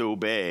must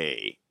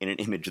obey," in an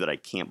image that I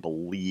can't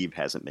believe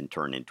hasn't been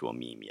turned into a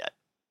meme yet.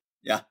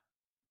 Yeah.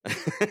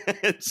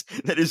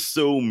 That is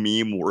so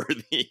meme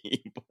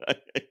worthy,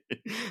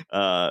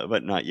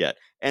 but not yet.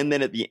 And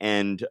then at the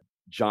end,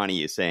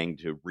 Johnny is saying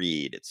to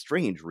Reed, "It's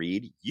strange,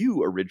 Reed.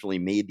 You originally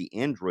made the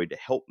android to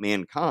help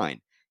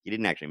mankind." He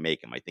didn't actually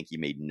make him. I think he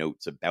made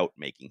notes about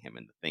making him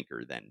in the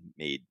Thinker, then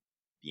made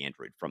the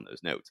android from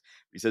those notes.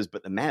 He says,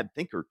 "But the Mad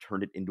Thinker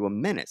turned it into a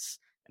menace."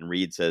 And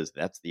Reed says,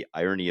 "That's the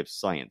irony of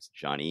science,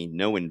 Johnny.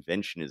 No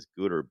invention is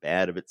good or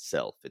bad of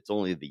itself. It's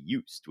only the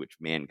use to which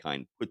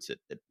mankind puts it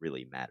that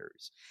really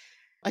matters."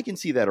 I can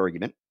see that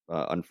argument.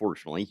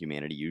 Unfortunately,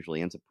 humanity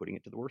usually ends up putting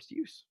it to the worst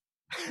use.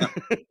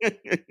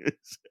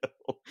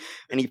 So,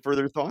 any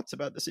further thoughts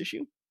about this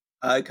issue?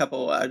 A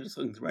couple, just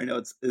looking through my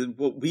notes.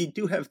 Well, we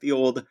do have the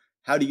old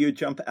 "how do you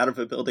jump out of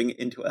a building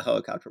into a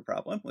helicopter"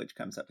 problem, which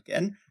comes up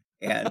again.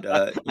 And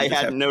I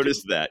hadn't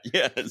noticed that.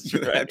 Yes, you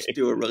right. have to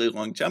do a really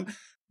long jump.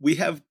 We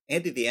have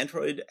Andy the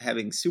Android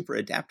having super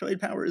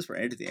adaptoid powers, where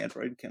Andy the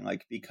Android can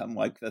become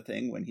like the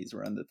Thing when he's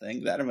around the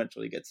Thing. That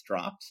eventually gets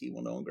dropped. He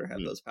will no longer have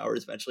those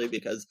powers eventually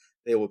because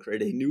they will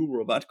create a new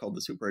robot called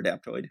the Super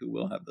Adaptoid who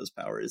will have those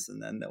powers,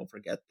 and then they'll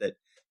forget that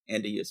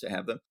Andy used to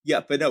have them. Yeah,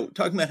 but no,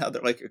 talking about how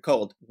they're like a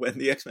cult, when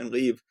the X-Men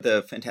leave,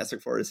 the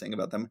Fantastic Four is saying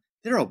about them,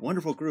 "They're a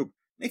wonderful group.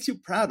 Makes you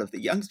proud of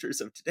the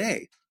youngsters of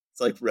today." It's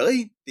like,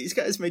 really? These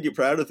guys made you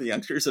proud of the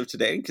youngsters of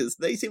today? Because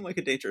they seem like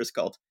a dangerous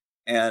cult.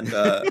 And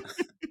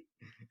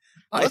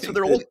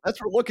Well, that's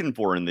what we're looking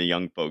for in the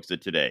young folks of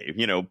today.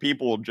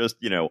 People just,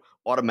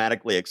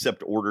 automatically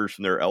accept orders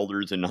from their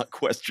elders and not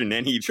question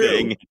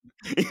anything.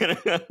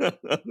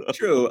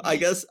 True. I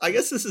guess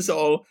this is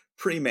all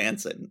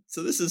pre-Manson.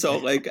 So this is all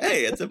like,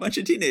 hey, it's a bunch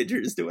of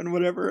teenagers doing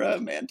whatever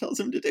a man tells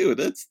them to do.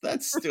 That's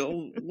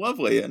still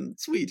lovely and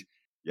sweet.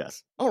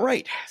 Yes. All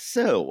right.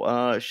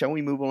 So, shall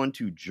we move on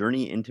to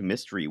Journey into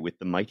Mystery with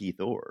the Mighty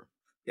Thor?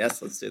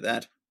 Yes, let's do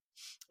that.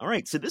 All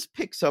right, so this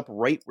picks up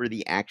right where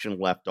the action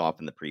left off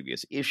in the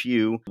previous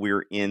issue.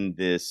 We're in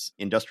this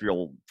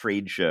industrial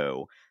trade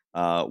show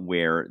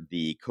where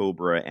the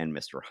Cobra and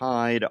Mr.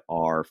 Hyde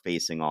are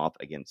facing off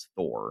against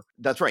Thor.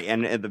 That's right,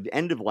 and at the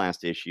end of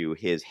last issue,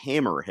 his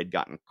hammer had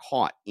gotten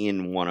caught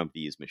in one of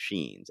these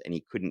machines, and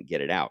he couldn't get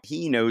it out.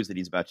 He knows that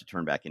he's about to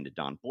turn back into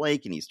Don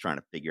Blake, and he's trying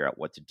to figure out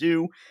what to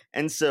do.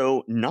 And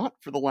so, not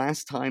for the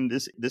last time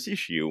this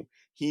issue,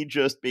 he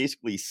just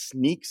basically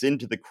sneaks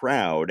into the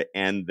crowd,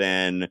 and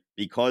then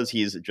because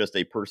he's just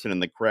a person in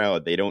the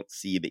crowd, they don't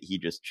see that he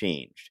just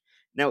changed.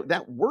 Now,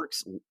 that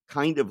works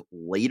kind of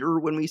later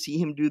when we see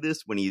him do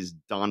this, when he's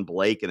Don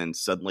Blake and then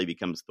suddenly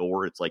becomes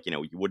Thor. It's like,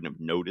 you wouldn't have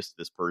noticed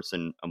this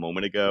person a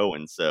moment ago.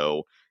 And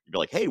so you'd be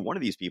like, hey, one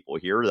of these people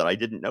here that I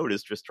didn't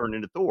notice just turned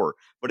into Thor.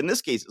 But in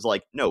this case, it's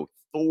like, no,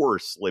 Thor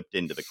slipped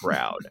into the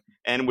crowd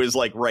and was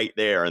like right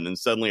there. And then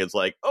suddenly it's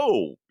like,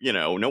 oh,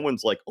 no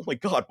one's like, oh my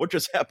God, what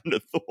just happened to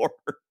Thor?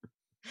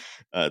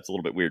 It's a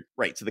little bit weird.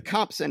 Right. So the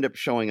cops end up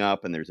showing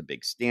up and there's a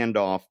big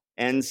standoff.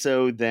 And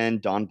so then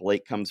Don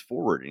Blake comes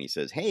forward and he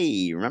says,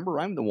 hey, remember,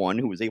 I'm the one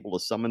who was able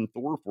to summon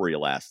Thor for you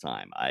last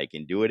time. I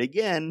can do it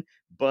again,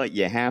 but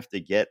you have to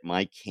get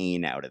my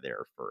cane out of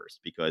there first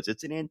because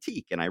it's an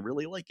antique and I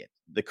really like it.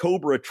 The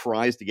Cobra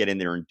tries to get in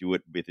there and do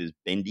it with his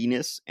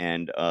bendiness.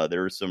 And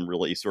there's some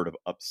really sort of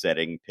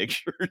upsetting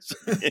pictures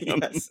of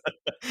him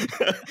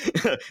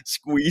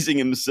squeezing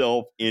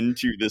himself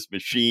into this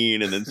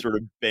machine and then sort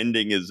of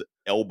bending his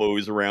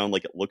elbows around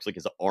like it looks like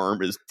his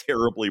arm is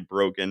terribly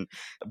broken.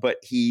 But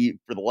he,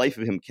 for the life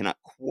of him, cannot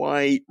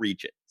quite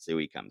reach it. So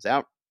he comes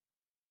out.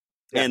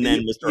 Yeah, and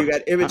then you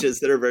got images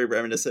that are very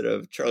reminiscent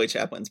of Charlie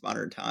Chaplin's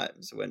Modern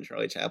Times, when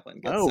Charlie Chaplin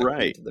gets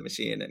sucked into the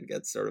machine and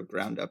gets sort of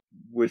ground up,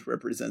 which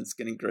represents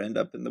getting ground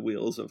up in the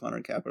wheels of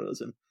modern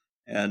capitalism.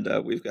 And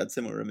we've got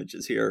similar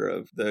images here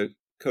of the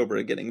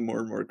Cobra getting more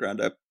and more ground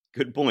up.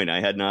 Good point.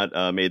 I had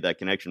not made that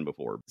connection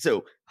before.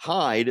 So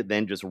Hyde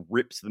then just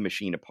rips the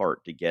machine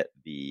apart to get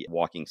the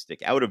walking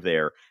stick out of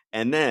there.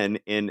 And then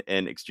in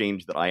an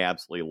exchange that I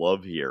absolutely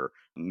love here,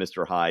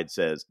 Mr. Hyde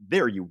says,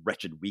 there, you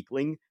wretched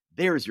weakling.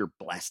 There's your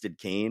blasted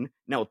cane.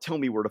 Now tell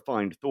me where to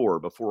find Thor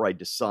before I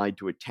decide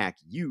to attack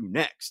you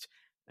next.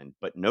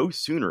 But no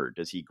sooner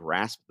does he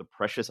grasp the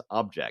precious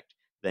object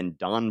than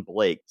Don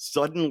Blake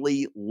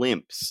suddenly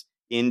limps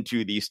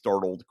into the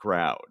startled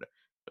crowd.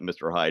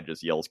 Mr. Hyde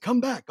just yells,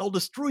 come back, I'll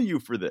destroy you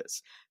for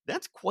this.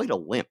 That's quite a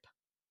limp.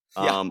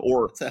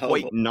 Or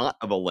quite not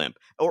of a limp.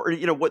 Or,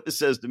 what this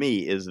says to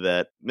me is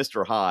that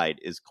Mr. Hyde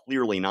is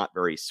clearly not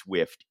very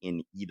swift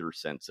in either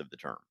sense of the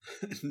term.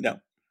 No.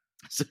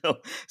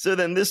 So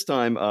then this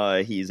time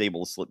he's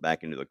able to slip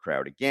back into the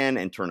crowd again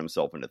and turn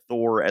himself into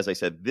Thor. As I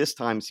said, this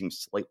time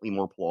seems slightly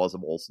more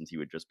plausible since he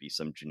would just be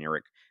some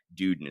generic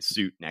dude in a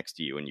suit next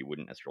to you and you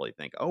wouldn't necessarily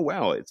think, oh,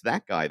 wow, it's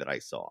that guy that I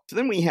saw. So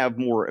then we have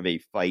more of a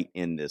fight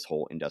in this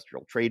whole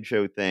industrial trade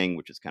show thing,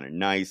 which is kind of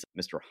nice.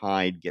 Mr.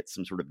 Hyde gets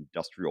some sort of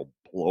industrial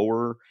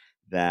blower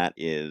that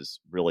is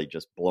really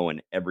just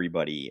blowing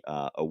everybody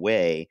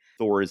away.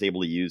 Thor is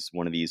able to use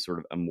one of these sort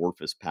of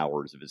amorphous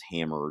powers of his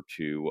hammer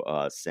to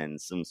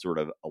send some sort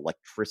of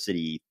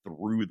electricity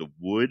through the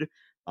wood.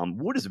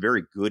 Wood is a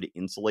very good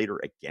insulator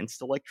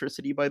against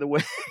electricity, by the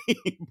way.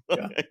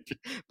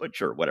 But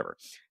sure, whatever.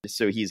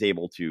 So he's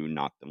able to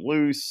knock them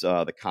loose.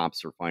 The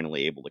cops are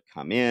finally able to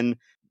come in.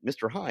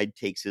 Mr. Hyde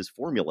takes his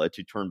formula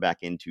to turn back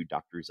into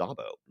Dr.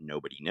 Zabo.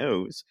 Nobody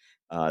knows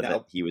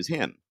that he was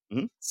him.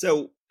 Mm-hmm.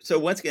 So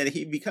once again,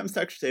 he becomes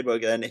Dr. Zabo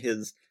again.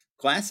 His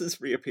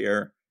glasses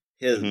reappear.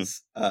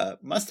 His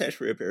mustache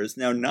reappears.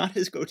 Now, not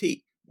his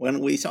goatee. When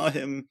we saw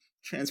him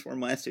transform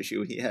last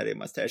issue, he had a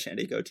mustache and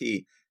a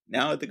goatee.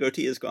 Now the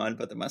goatee is gone,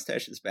 but the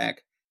mustache is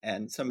back.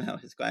 And somehow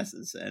his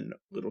glasses and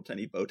little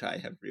tiny bow tie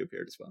have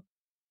reappeared as well.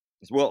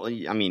 Well,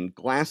 I mean,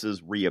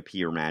 glasses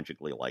reappear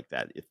magically like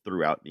that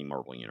throughout the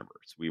Marvel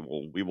Universe. We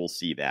will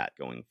see that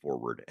going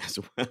forward as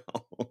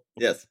well.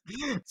 Yes.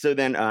 So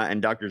then,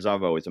 and Dr.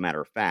 Zavo, as a matter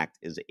of fact,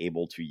 is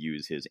able to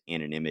use his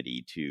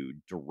anonymity to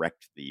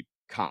direct the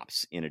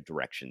cops in a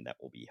direction that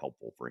will be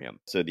helpful for him.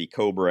 So the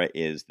Cobra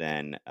is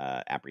then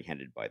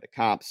apprehended by the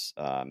cops.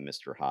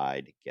 Mr.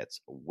 Hyde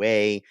gets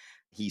away.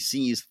 He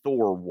sees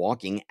Thor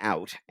walking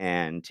out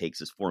and takes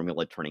his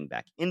formula, turning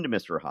back into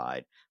Mr.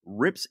 Hyde,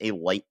 rips a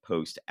light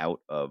post out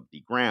of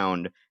the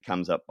ground,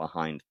 comes up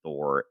behind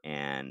Thor,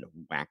 and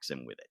whacks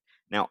him with it.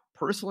 Now,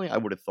 personally, I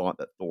would have thought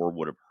that Thor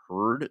would have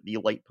heard the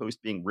light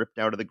post being ripped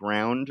out of the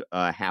ground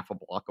half a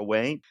block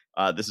away.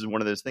 This is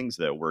one of those things,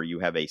 though, where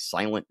you have a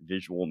silent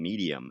visual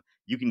medium.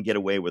 You can get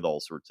away with all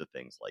sorts of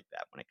things like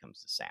that when it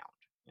comes to sound.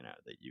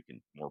 That you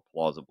can more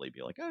plausibly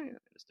be like, oh, yeah,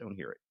 I just don't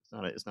hear it.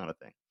 It's not a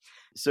thing.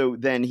 So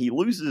then he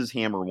loses his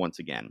hammer once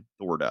again.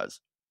 Thor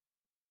does.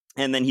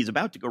 And then he's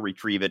about to go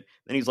retrieve it.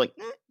 Then he's like,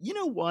 you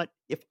know what?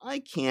 If I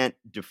can't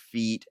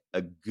defeat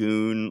a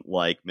goon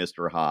like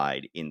Mr.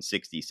 Hyde in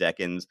 60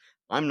 seconds,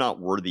 I'm not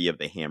worthy of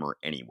the hammer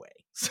anyway.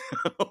 So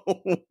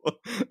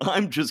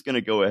I'm just going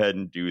to go ahead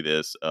and do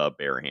this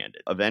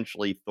barehanded.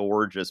 Eventually,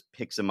 Thor just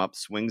picks him up,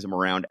 swings him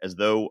around as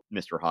though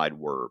Mr. Hyde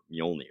were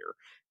Mjolnir,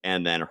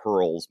 and then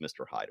hurls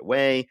Mr. Hyde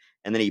away.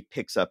 And then he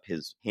picks up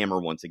his hammer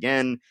once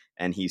again,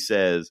 and he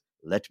says,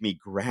 let me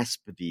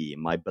grasp thee,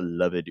 my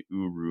beloved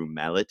Uru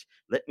mallet.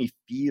 Let me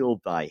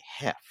feel thy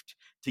heft.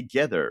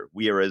 Together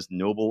we are as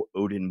noble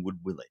Odin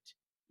would will it.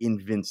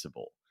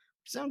 Invincible.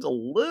 Sounds a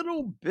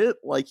little bit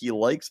like he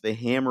likes the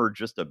hammer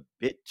just a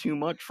bit too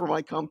much for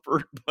my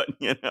comfort, but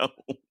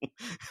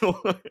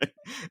what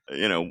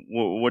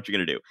you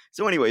gonna do?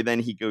 So anyway, then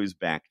he goes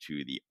back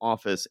to the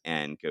office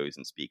and goes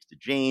and speaks to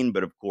Jane,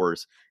 but of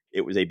course it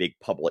was a big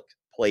public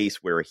place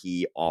where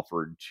he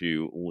offered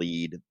to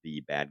lead the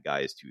bad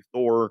guys to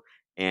Thor,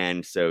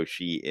 And so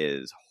she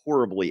is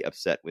horribly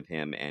upset with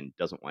him and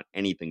doesn't want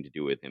anything to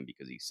do with him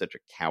because he's such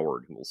a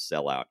coward who will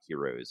sell out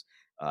heroes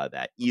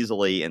that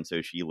easily. And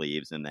so she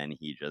leaves, and then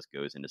he just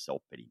goes into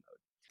self pity mode.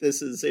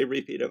 This is a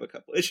repeat of a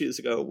couple issues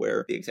ago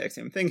where the exact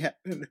same thing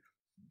happened.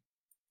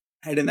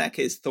 And in that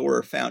case,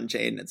 Thor found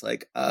Jane. It's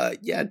like,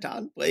 yeah,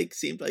 Don Blake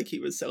seemed like he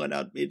was selling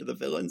out me to the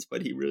villains,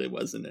 but he really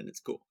wasn't, and it's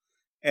cool.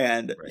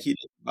 And Right. he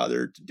didn't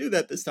bother to do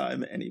that this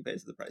time, and he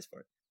pays the price for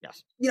it.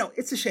 Yes.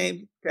 It's a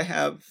shame to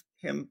have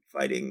him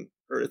fighting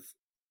Earth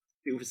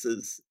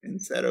doofuses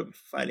instead of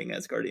fighting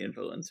Asgardian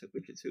villains,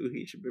 which is who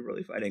he should be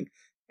really fighting.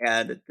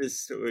 And this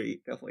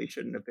story definitely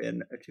shouldn't have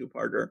been a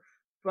two-parter,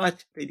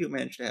 but they do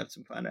manage to have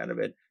some fun out of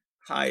it.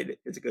 Hyde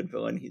is a good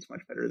villain. He's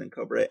much better than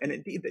Cobra. And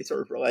indeed, they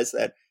sort of realize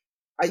that.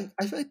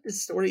 I feel like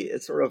this story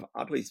is sort of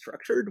oddly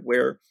structured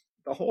where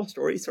the whole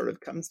story sort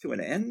of comes to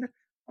an end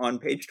on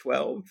page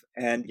 12.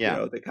 And,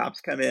 Yeah. the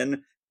cops come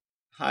in,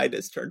 Hyde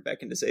is turned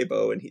back into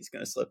Zabo and he's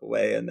going to slip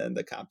away. And then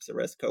the cops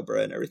arrest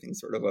Cobra and everything's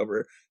sort of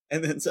over.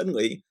 And then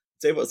suddenly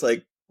Zabo's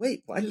like,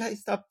 wait, why did I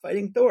stop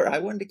fighting Thor? I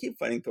wanted to keep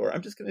fighting Thor.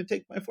 I'm just going to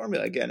take my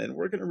formula again and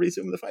we're going to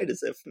resume the fight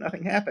as if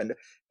nothing happened.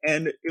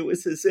 And it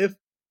was as if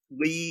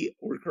Lee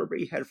or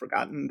Kirby had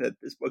forgotten that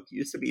this book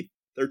used to be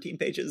 13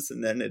 pages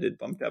and then it had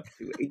bumped up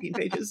to 18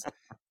 pages.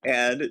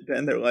 And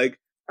then they're like,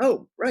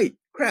 oh, right,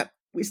 crap,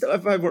 we still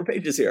have 5 more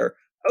pages here.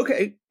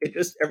 Okay,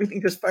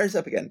 everything just fires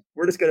up again.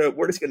 We're just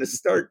gonna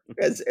start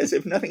as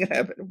if nothing had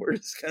happened. We're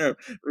just gonna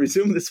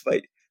resume this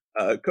fight.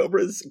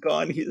 Cobra's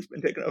gone. He's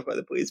been taken off by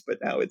the police, but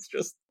now it's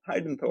just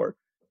Hyde and Thor,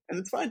 and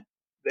it's fine.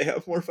 They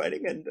have more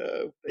fighting, and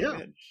they Yeah.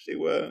 manage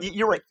to.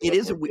 You're right. It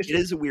is more it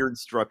is a weird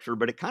structure,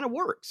 but it kind of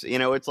works.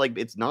 It's like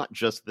it's not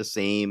just the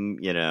same,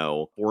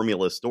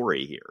 formula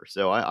story here.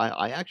 So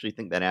I actually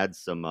think that adds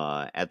some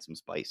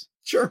spice.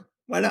 Sure,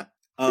 why not?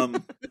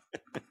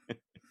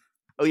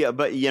 Oh yeah,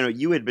 but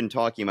you had been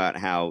talking about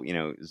how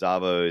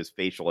Zabo's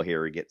facial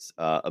hair gets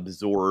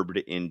absorbed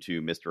into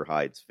Mr.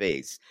 Hyde's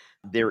face.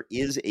 There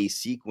is a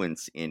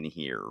sequence in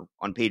here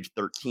on page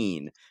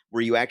 13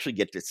 where you actually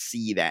get to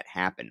see that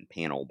happen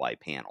panel by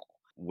panel,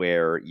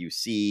 where you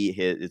see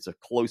it's a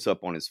close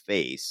up on his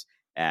face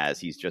as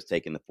he's just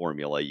taken the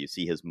formula. You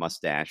see his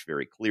mustache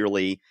very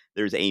clearly.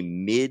 There's a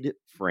mid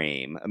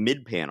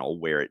panel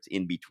where it's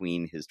in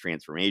between his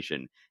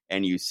transformation,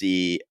 and you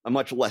see a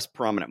much less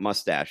prominent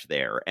mustache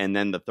there. And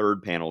then the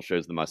third panel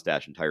shows the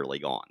mustache entirely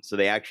gone. So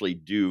they actually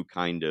do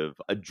kind of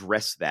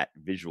address that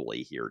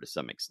visually here to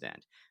some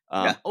extent.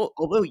 Yeah.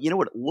 Although, you know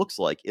what it looks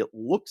like? It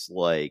looks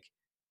like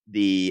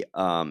the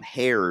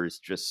hairs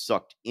just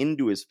sucked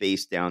into his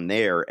face down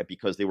there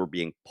because they were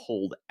being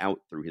pulled out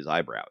through his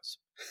eyebrows.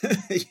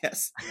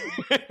 Yes.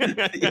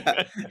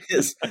 Yeah.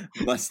 His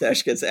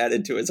mustache gets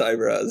added to his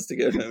eyebrows to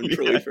give him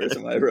truly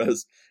fearsome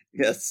eyebrows.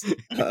 Yes.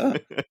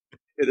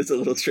 It is a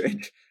little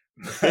strange.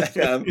 But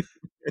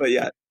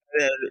yeah.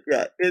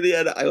 Yeah. In the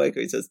end, I like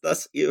what he says.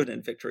 Thus, even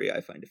in victory,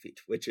 I find defeat,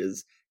 which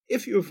is,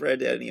 if you've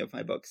read any of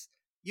my books,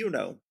 you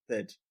know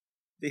that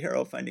the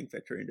hero finding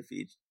victory and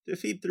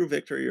defeat through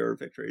victory or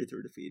victory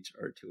through defeat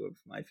are two of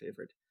my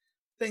favorite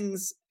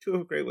things, two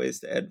of great ways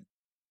to add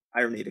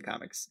irony to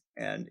comics.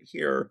 And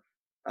here,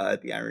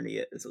 the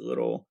irony is a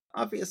little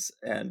obvious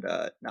and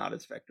not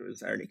as effective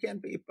as irony can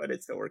be, but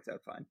it still works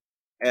out fine.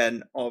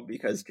 And all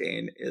because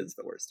Jane is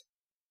the worst.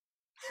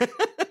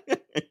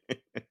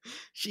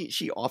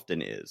 She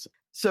often is.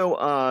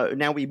 So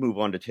now we move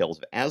on to Tales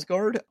of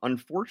Asgard.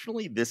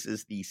 Unfortunately, this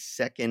is the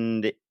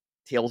second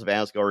Tales of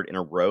Asgard in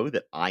a row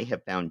that I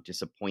have found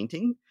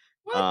disappointing.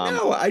 What?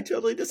 No, I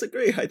totally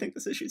disagree. I think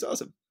this issue's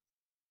awesome.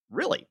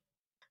 Really?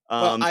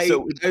 Well, I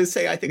would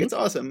say I think it's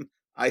awesome.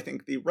 I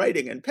think the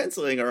writing and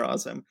penciling are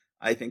awesome.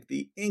 I think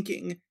the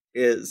inking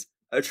is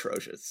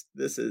atrocious.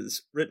 This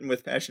is written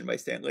with passion by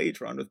Stan Lee,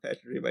 drawn with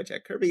passion by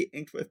Jack Kirby,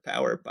 inked with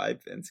power by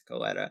Vince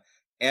Colletta.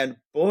 And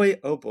boy,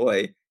 oh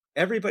boy,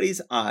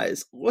 everybody's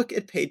eyes. Look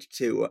at page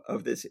 2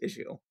 of this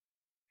issue.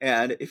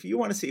 And if you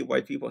want to see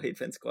why people hate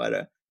Vince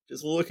Colletta,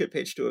 just look at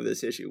page 2 of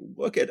this issue.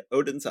 Look at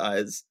Odin's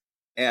eyes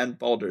and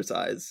Baldur's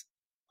eyes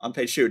on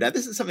page 2. Now,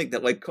 this is something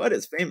that Colletta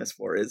is famous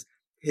for, is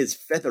his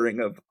feathering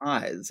of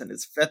eyes and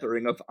his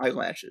feathering of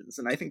eyelashes.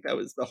 And I think that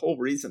was the whole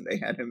reason they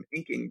had him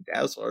inking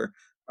Dazzler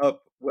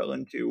up well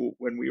into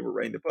when we were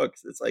writing the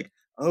books. It's like,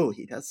 oh,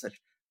 he does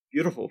such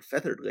beautiful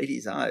feathered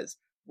ladies' eyes.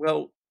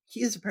 Well,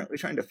 he is apparently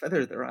trying to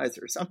feather their eyes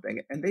or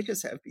something, and they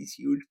just have these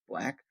huge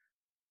black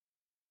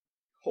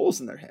holes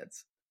in their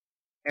heads.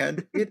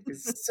 And it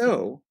is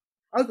so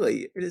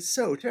ugly. It is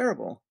so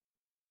terrible.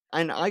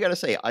 And I gotta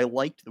say, I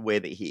liked the way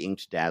that he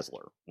inked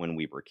Dazzler when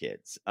we were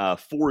kids,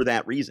 for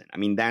that reason. I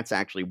mean, that's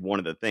actually one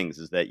of the things,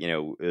 is that,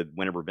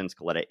 whenever Vince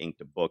Colletta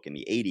inked a book in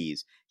the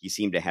 80s, he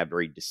seemed to have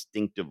very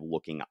distinctive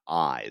looking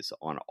eyes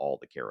on all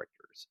the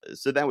characters.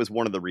 So that was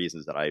one of the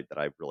reasons that I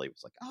really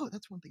was like, oh,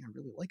 that's one thing I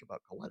really like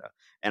about Colletta.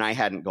 And I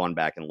hadn't gone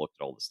back and looked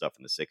at all the stuff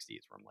in the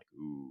 60s where I'm like,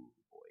 ooh,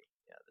 boy,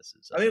 yeah, this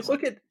is... I mean,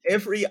 look at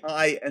every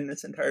eye in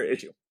this entire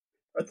issue.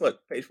 Let's look.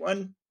 Page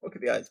 1, look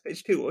at the eyes.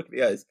 Page 2, look at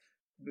the eyes.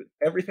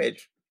 Every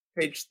page.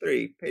 Page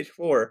 3, page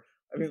 4.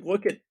 I mean,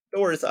 look at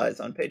Thor's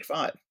eyes on page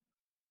 5.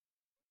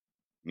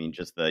 I mean,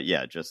 just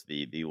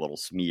the little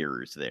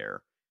smears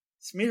there.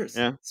 Smears,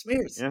 Yeah,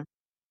 smears. yeah,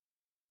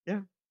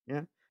 yeah,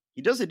 yeah.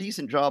 He does a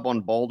decent job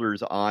on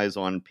Baldur's Eyes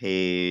on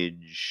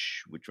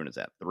page, which one is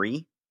that?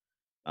 3?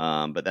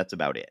 But that's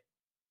about it.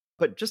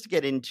 But just to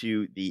get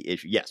into the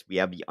issue, yes, we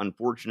have the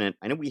unfortunate.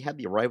 I know we had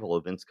the arrival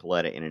of Vince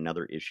Coletta in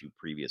another issue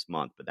previous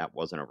month, but that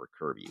wasn't over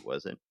Kirby,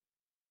 was it?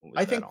 What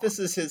was I that think on? this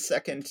is his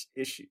second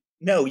issue.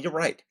 No, you're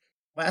right.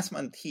 Last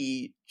month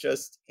he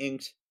just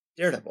inked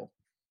Daredevil.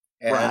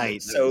 And Right, that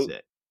was so,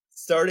 it.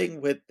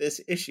 starting with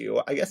this issue,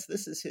 I guess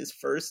this is his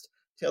first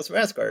Tales of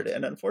Asgard.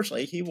 And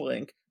unfortunately, he will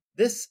ink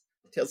this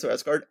Tales of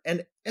Asgard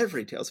and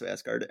every Tales of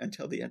Asgard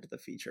until the end of the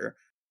feature.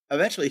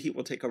 Eventually, he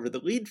will take over the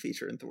lead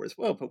feature in Thor as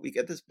well. But we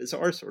get this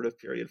bizarre sort of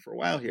period for a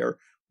while here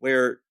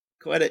where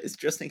Coletta is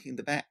just inking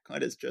the back.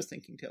 Coletta is just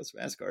inking Tales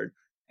of Asgard.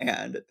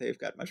 And they've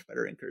got much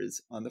better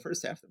inkers on the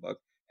first half of the book.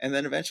 And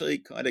then eventually,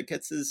 Coletta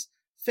gets his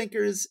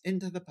fingers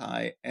into the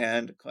pie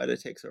and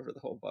Coletta takes over the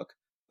whole book.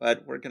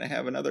 But we're going to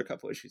have another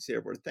couple issues here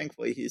where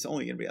thankfully he's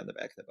only going to be on the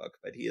back of the book,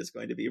 but he is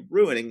going to be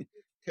ruining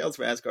Tales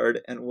of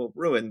Asgard and will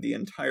ruin the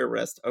entire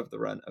rest of the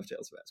run of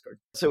Tales of Asgard.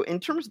 So, in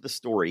terms of the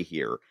story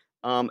here,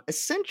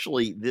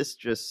 essentially, this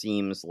just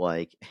seems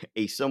like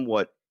a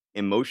somewhat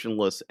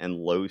emotionless and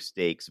low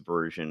stakes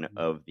version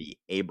of the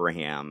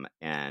Abraham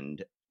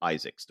and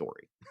Isaac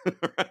story,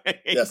 right?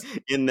 Yes.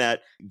 In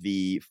that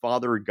the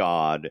father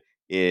god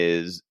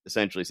is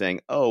essentially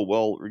saying, "Oh,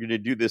 well, we're going to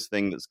do this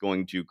thing that's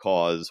going to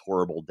cause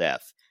horrible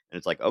death." And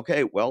it's like,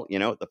 okay, well,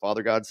 the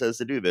father god says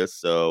to do this,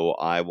 so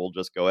I will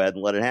just go ahead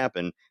and let it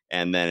happen.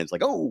 And then it's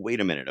like, oh, wait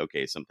a minute,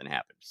 okay, something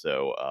happened.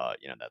 So,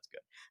 that's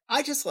good.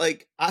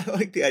 I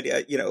like the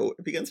idea,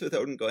 it begins with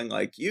Odin going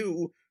like,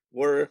 you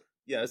were,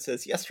 it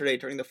says, yesterday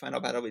during the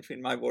final battle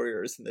between my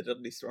warriors and the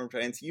deadly storm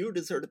giants, you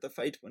deserted the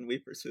fight when we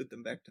pursued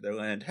them back to their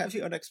land. Have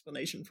you an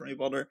explanation for me,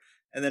 Balder?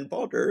 And then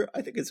Balder,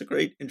 I think it's a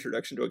great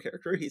introduction to a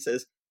character. He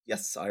says,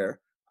 yes, sire,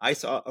 I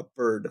saw a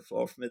bird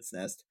fall from its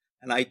nest,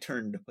 and I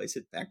turned to place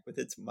it back with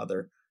its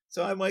mother.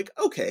 So I'm like,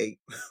 okay,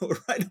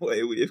 right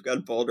away we've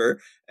got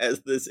Balder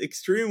as this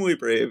extremely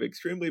brave,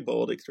 extremely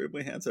bold,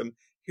 extremely handsome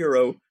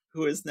hero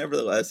who has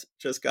nevertheless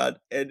just got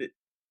an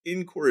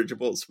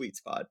incorrigible sweet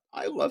spot.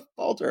 I love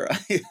Balder.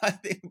 I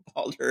think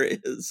Balder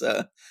is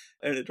an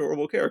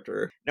adorable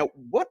character. Now,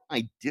 what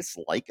I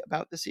dislike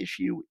about this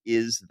issue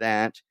is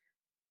that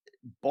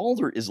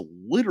Balder is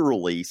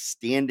literally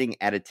standing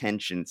at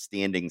attention,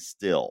 standing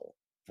still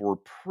for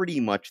pretty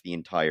much the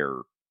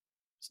entire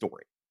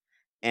story.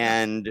 Yes.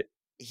 And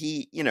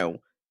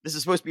this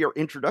is supposed to be our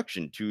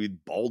introduction to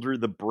Balder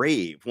the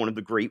Brave, one of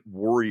the great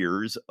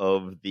warriors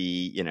of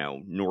the,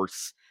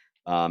 Norse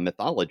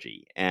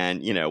mythology.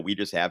 And, we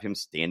just have him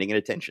standing at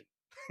attention.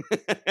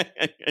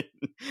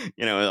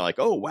 Like,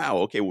 oh, wow,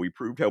 okay, well, we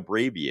proved how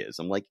brave he is.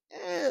 I'm like,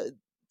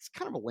 it's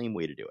kind of a lame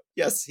way to do it.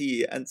 Yes,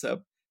 he ends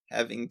up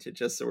having to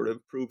just sort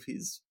of prove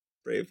he's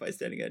brave by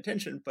standing at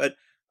attention, but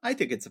I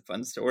think it's a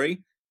fun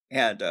story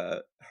and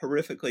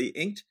horrifically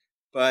inked,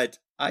 but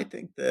I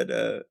think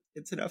that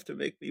it's enough to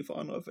make me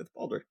fall in love with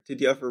Balder. Did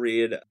you ever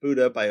read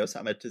Buddha by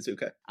Osamu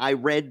Tezuka? I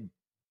read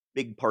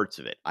big parts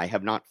of it. I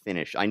have not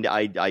finished.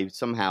 I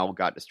somehow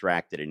got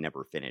distracted and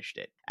never finished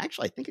it.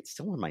 Actually, I think it's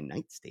still on my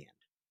nightstand.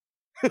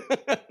 Sorry,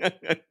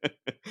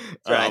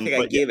 I think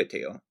I yeah. gave it to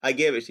you. I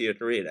gave it to you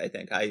to read, I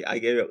think. I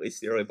gave you at least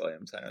the early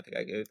volumes. I don't think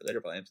I gave you the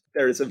later volumes.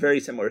 There is a very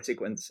similar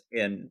sequence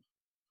in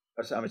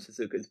Osamu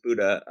Tezuka's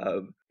Buddha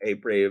of a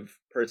brave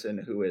person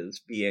who is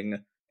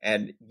being,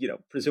 and,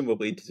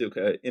 presumably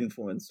Tezuka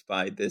influenced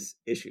by this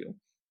issue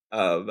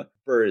of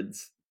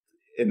birds,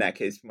 in that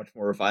case, much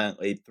more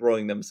violently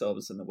throwing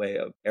themselves in the way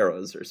of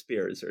arrows or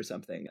spears or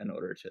something in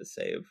order to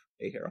save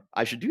a hero.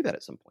 I should do that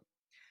at some point.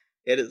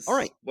 It is all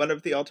right. One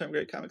of the all-time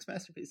great comics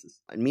masterpieces.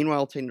 And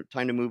meanwhile,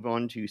 time to move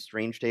on to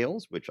Strange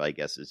Tales, which I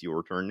guess is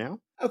your turn now.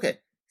 Okay,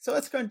 so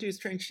let's go and do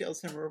Strange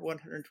Tales number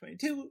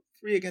 122,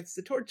 Three Against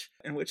the Torch,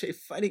 in which a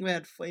fighting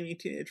mad flaming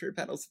teenager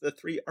battles the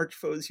three arch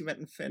foes you met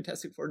in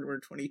Fantastic Four number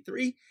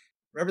 23.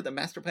 Remember the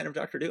master plan of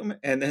Dr. Doom?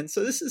 And then,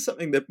 so this is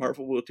something that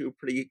Marvel will do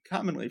pretty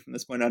commonly from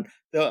this point on.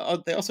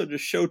 They also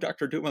just show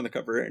Dr. Doom on the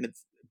cover, and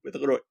it's with a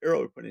little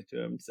arrow pointing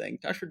to him saying,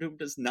 Dr. Doom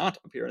does not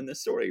appear in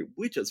this story.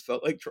 We just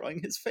felt like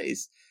drawing his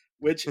face,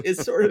 which is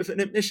sort of an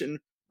admission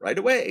right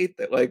away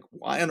that, like,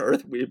 why on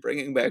earth are we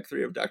bringing back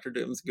three of Dr.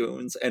 Doom's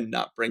goons and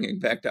not bringing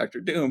back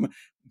Dr. Doom?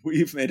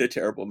 We've made a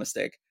terrible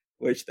mistake,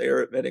 which they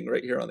are admitting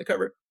right here on the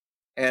cover.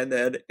 And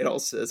then it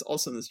also says,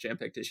 also in this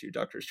jam-packed issue,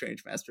 Doctor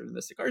Strange, Master of the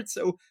Mystic Arts.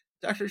 So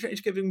Doctor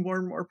Strange giving more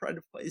and more pride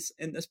of place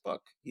in this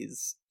book.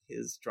 He's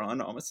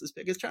drawn almost as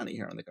big as Johnny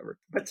here on the cover.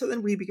 But so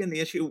then we begin the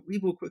issue. We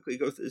will quickly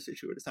go through this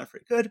issue. It is not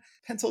very good.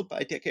 Penciled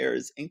by Dick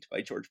Ayers, inked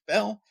by George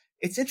Bell.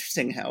 It's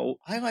interesting how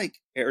I like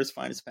Ayers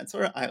fine as a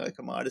penciler. I like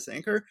him a lot as an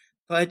inker,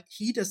 but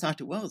he does not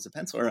do well as a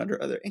penciler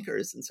under other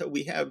inkers. And so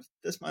we have,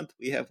 this month,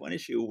 we have one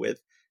issue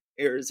with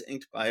Ayers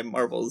inked by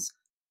Marvel's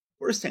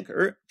worst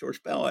inker,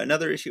 George Bell,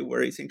 another issue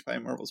where he's inked by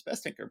Marvel's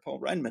best inker,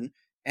 Paul Reinman,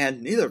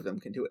 and neither of them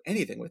can do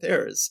anything with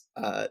Airs.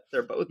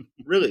 They're both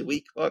really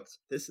weak books.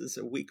 This is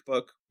a weak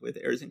book with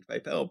Airs inked by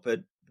Bell,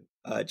 but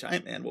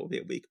Giant Man will be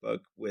a weak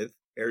book with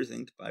Airs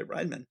inked by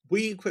Riedman.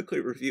 We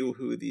quickly review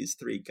who these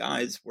three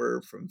guys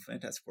were from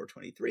Fantastic Four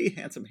 23,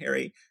 Handsome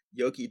Harry,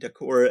 Yogi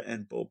Dakor,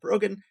 and Bull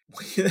Brogan.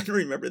 We then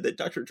remember that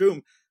Dr.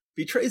 Doom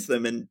betrays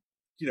them and,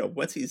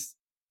 once he's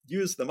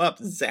used them up,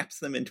 zaps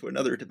them into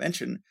another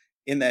dimension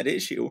in that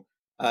issue.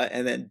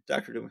 And then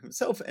Dr. Doom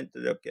himself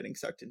ended up getting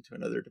sucked into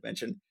another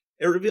dimension.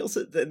 It reveals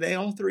that they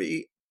all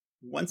three,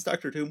 once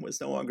Dr. Doom was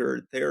no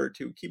longer there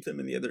to keep them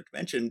in the other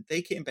dimension,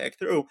 they came back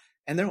through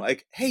and they're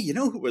like, hey, you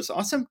know who was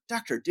awesome?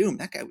 Dr. Doom.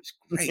 That guy was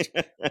great.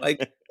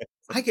 Like,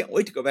 I can't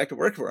wait to go back to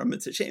work for him.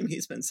 It's a shame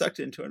he's been sucked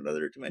into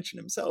another dimension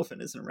himself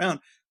and isn't around.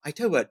 I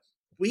tell you what,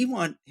 we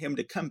want him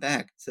to come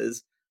back. It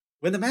says,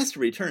 when the master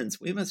returns,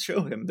 we must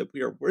show him that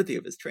we are worthy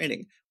of his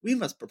training. We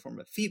must perform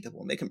a feat that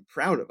will make him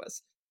proud of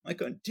us. I'm like,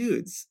 going,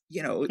 dudes,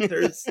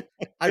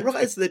 I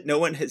realize that no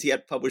one has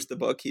yet published the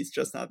book. He's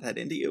just not that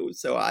into you.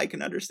 So I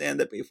can understand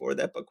that before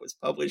that book was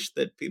published,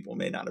 that people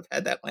may not have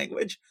had that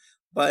language.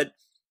 But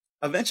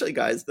eventually,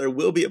 guys, there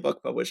will be a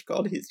book published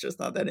called He's Just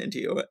Not That Into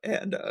You.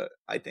 And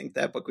I think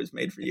that book was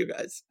made for you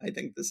guys. I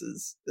think this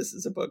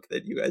is a book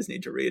that you guys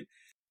need to read.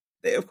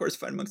 They, of course,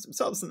 fight amongst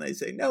themselves and they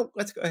say, no,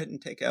 let's go ahead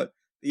and take out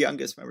the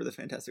youngest member of the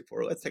Fantastic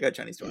Four. Let's take out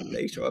Johnny Storm.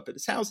 They show up at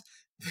his house.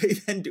 They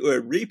then do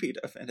a repeat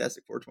of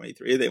Fantastic Four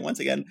 23. They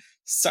once again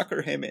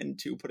sucker him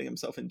into putting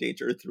himself in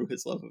danger through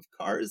his love of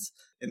cars.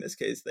 In this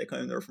case, they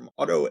claim they're from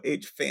Auto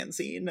Age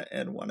Fanzine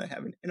and want to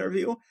have an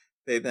interview.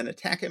 They then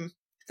attack him.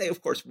 They,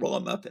 of course, roll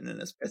him up in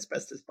an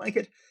asbestos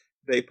blanket.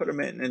 They put him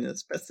in an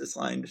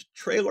asbestos-lined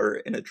trailer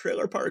in a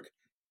trailer park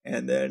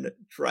and then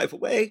drive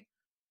away.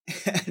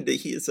 And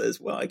he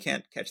says, well, I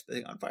can't catch the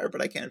thing on fire,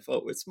 but I can fill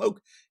it with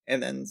smoke.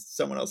 And then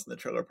someone else in the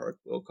trailer park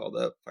will call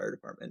the fire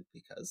department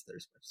because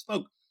there's much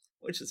smoke,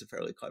 which is a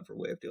fairly clever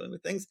way of dealing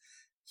with things.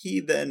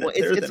 They're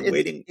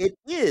waiting. It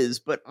is,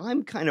 but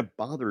I'm kind of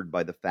bothered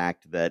by the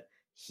fact that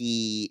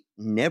he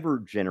never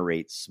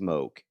generates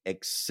smoke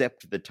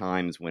except the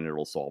times when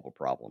it'll solve a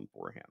problem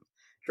for him.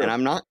 Sure. And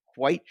I'm not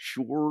quite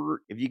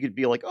sure if you could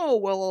be like, oh,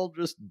 well, I'll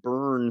just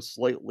burn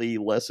slightly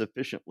less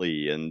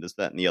efficiently and this,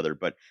 that, and the other.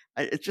 But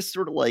it's just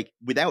sort of like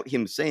without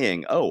him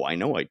saying, oh, I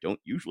know I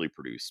don't usually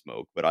produce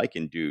smoke, but I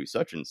can do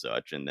such and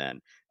such. And then,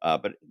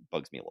 but it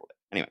bugs me a little bit.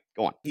 Anyway,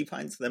 go on. He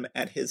finds them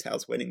at his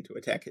house waiting to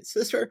attack his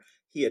sister.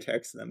 He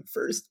attacks them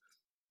first.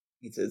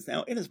 He says,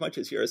 now, inasmuch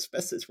as your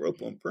asbestos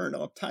rope won't burn,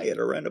 I'll tie it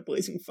around a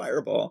blazing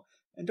fireball.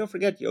 And don't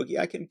forget, Yogi,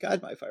 I can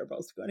guide my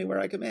fireballs to go anywhere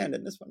I command,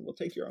 and this one will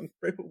take your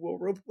unbreakable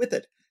rope with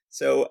it.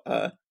 So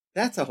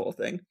that's a whole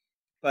thing.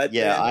 But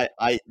yeah,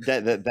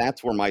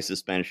 that's where my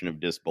suspension of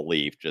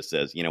disbelief just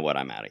says, you know what,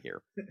 I'm out of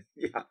here.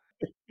 Yeah.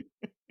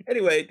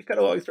 Anyway, to cut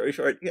a long story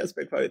short, he has a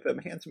big fight with them.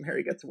 Handsome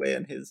Harry gets away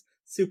in his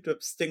souped-up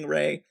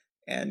Stingray,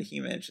 and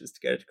he manages to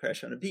get it to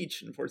crash on a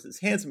beach and forces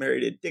Handsome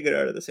Harry to dig it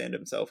out of the sand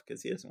himself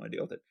because he doesn't want to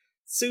deal with it.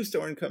 Sue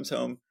Storm comes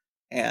home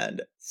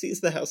and sees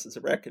the house as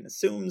a wreck and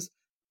assumes,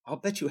 I'll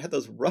bet you had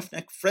those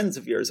roughneck friends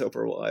of yours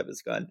over while I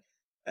was gone.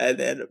 But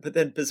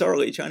then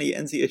bizarrely, Johnny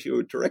ends the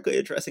issue directly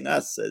addressing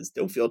us, says,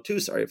 don't feel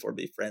too sorry for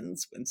me,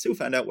 friends. When Sue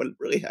found out what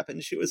really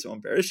happened, she was so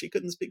embarrassed she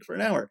couldn't speak for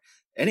an hour.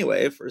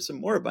 Anyway, for some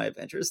more of my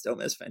adventures, don't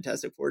miss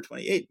Fantastic Four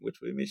 28, which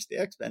we meet the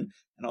X-Men,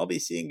 and I'll be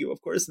seeing you,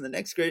 of course, in the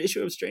next great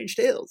issue of Strange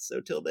Tales.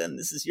 So till then,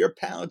 this is your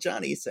pal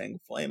Johnny saying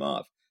flame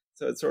off.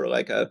 So it's sort of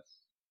like a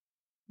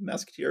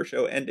Musketeer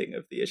show ending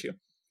of the issue.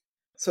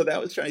 So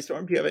that was Johnny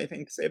Storm. Do you have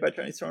anything to say about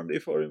Johnny Storm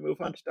before we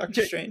move on to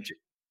Doctor Strange?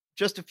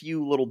 Just a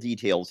few little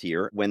details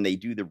here. When they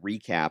do the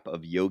recap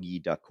of Yogi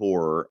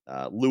Dakor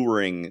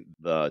luring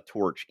the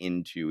torch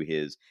into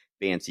his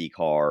fancy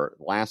car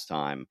last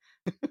time,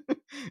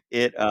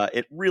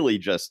 it really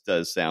just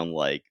does sound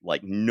like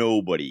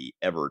nobody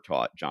ever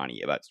taught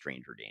Johnny about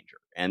stranger danger.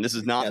 And this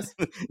is not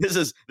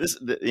yes.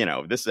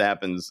 this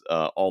happens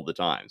all the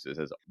time. So this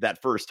is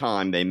that first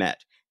time they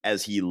met,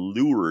 as he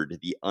lured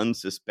the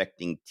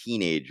unsuspecting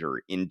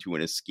teenager into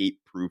an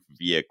escape-proof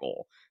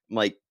vehicle. I'm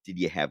like, did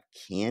you have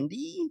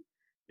candy?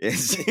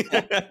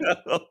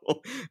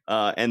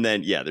 And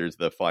then, yeah, there's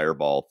the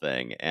fireball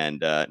thing.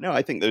 And no,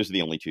 I think those are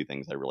the only two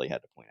things I really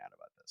had to point out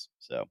about this.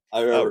 So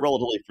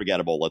relatively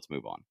forgettable. Let's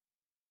move on.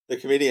 The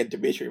comedian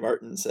Dimitri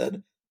Martin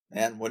said,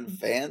 man, when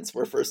vans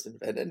were first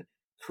invented,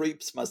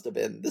 creeps must have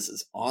been, this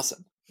is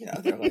awesome.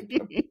 They're like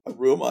a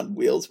room on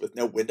wheels with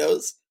no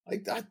windows.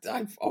 Like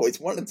I've always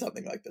wanted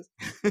something like this.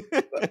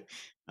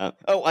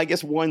 I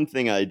guess one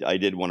thing I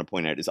did want to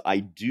point out is I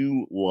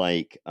do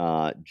like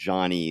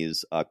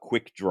Johnny's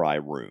quick dry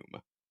room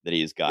that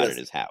he's got at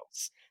his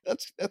house.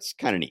 That's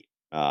kind of neat.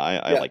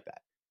 I like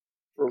that.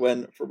 For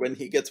when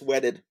he gets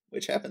wetted,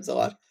 which happens a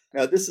lot.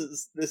 Now this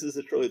is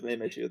a truly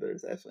lame issue.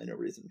 There's absolutely no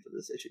reason for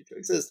this issue to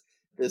exist.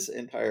 This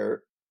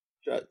entire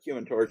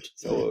Human Torch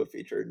solo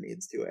feature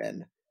needs to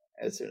end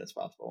as soon as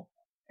possible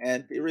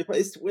and be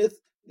replaced with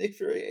Nick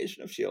Fury,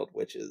 Agent of S.H.I.E.L.D.,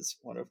 which is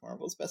one of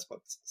Marvel's best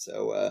books.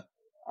 So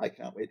I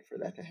cannot wait for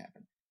that to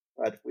happen.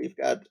 but we've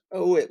got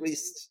at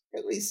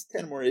least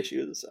 10 more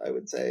issues, I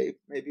would say,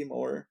 maybe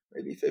more,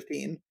 maybe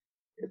 15.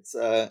 It's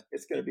going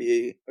to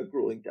be a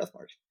grueling death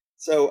march.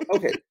 So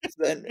okay, so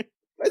then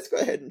let's go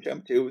ahead and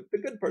jump to the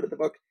good part of the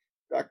book,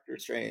 Doctor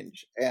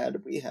Strange, and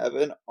we have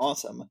an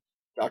awesome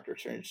Doctor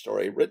Strange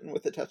story written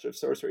with a touch of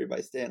sorcery by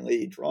Stan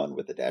Lee, drawn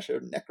with a dash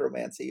of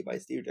necromancy by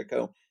Steve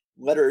Ditko,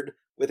 lettered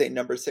with a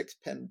number 6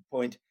 pen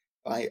point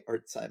by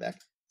Art Simek.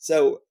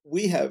 So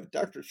we have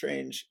Doctor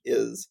Strange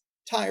is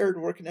tired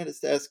working at his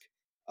desk,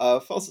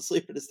 falls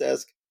asleep at his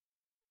desk,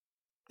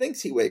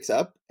 thinks he wakes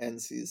up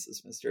and sees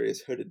this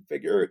mysterious hooded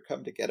figure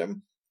come to get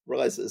him,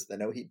 realizes that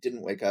no, he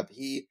didn't wake up.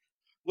 He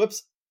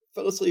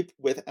fell asleep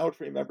without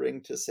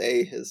remembering to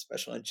say his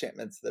special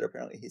enchantments that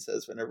apparently he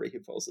says whenever he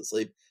falls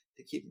asleep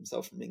to keep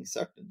himself from being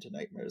sucked into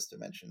Nightmare's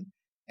dimension.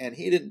 And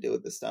he didn't do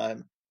it this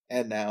time,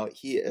 and now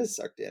he is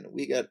sucked in.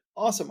 We get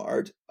awesome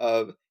art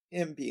of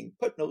him being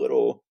put in a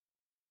little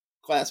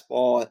glass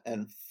ball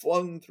and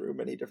flung through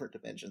many different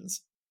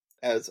dimensions,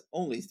 as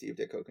only Steve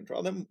Ditko can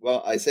draw them.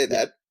 Well, I say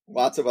that.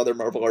 Lots of other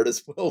Marvel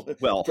artists will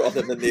draw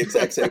them in the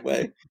exact same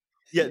way.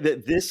 Yeah,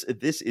 this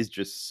is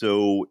just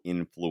so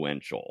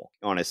influential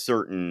on a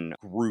certain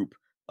group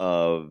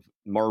of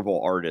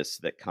Marvel artists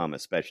that come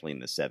especially in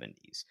the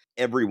 70s.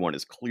 Everyone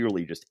is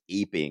clearly just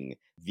aping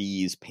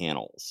these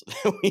panels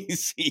that we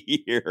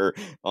see here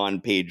on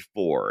page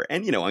 4.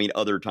 And, you know, I mean,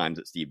 other times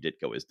that Steve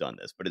Ditko has done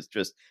this, but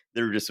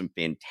there are just some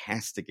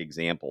fantastic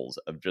examples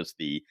of just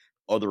the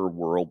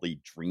otherworldly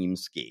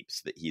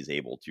dreamscapes that he's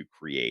able to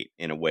create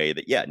in a way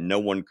that, yeah, no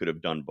one could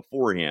have done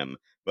before him,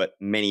 but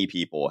many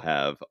people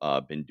have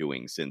been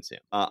doing since him.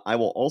 I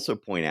will also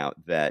point out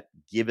that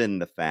given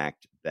the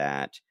fact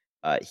that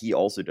he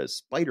also does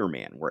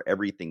Spider-Man, where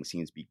everything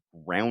seems to be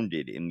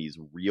grounded in these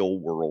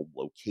real-world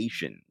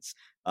locations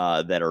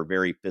that are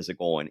very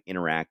physical and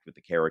interact with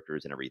the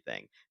characters and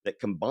everything, that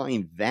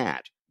combine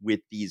that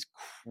with these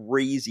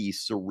crazy,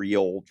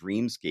 surreal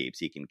dreamscapes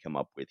he can come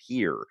up with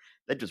here,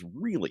 that just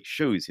really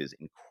shows his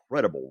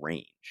incredible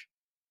range.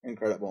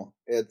 Incredible.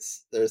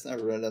 There's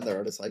never been another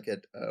artist like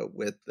it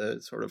with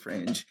the sort of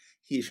range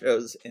he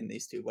shows in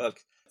these two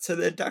books. So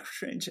then Doctor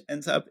Strange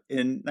ends up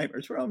in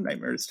Nightmare's realm.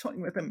 Nightmare is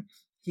toying with him.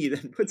 He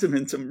then puts him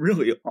in some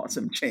really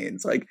awesome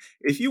chains. Like,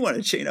 if you want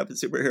to chain up a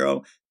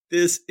superhero,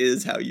 this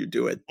is how you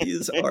do it.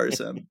 These are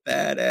some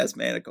badass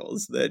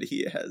manacles that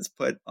he has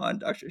put on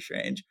Doctor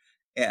Strange.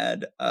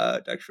 And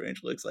Doctor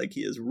Strange looks like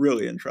he is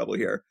really in trouble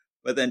here.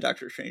 But then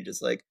Doctor Strange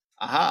is like,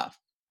 aha,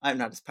 I'm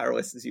not as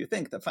powerless as you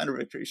think. The final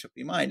victory shall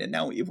be mine. And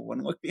now, evil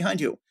one, look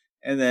behind you.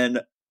 And then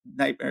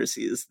Nightmare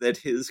sees that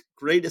his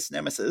greatest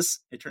nemesis,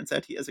 it turns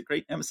out he has a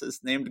great nemesis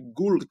named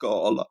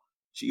Gulgol,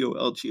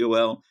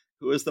 Gol,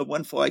 who is the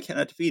one foe I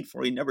cannot defeat,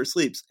 for he never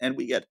sleeps. And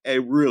we get a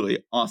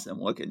really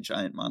awesome looking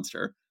giant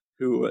monster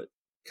who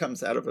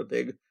comes out of a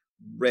big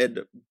red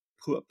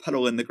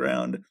puddle in the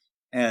ground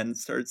and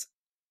starts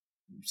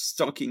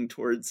stalking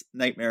towards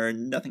Nightmare,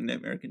 and nothing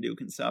Nightmare can do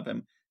can stop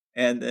him.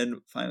 And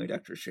then finally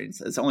Doctor Strange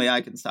says, only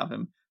I can stop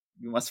him.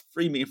 You must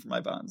free me from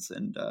my bonds.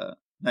 And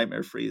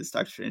Nightmare frees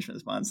Doctor Strange from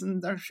his bonds,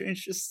 and Doctor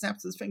Strange just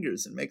snaps his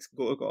fingers and makes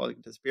Gol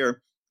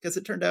disappear, because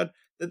it turned out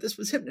that this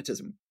was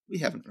hypnotism. We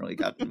haven't really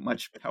gotten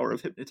much power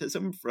of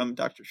hypnotism from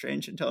Doctor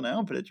Strange until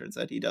now, but it turns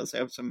out he does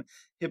have some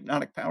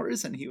hypnotic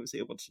powers, and he was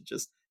able to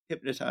just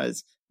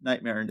hypnotize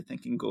Nightmare into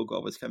thinking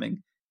Gol was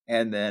coming.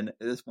 And then at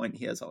this point,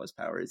 he has all his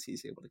powers.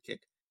 He's able to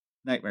kick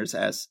Nightmare's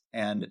ass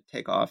and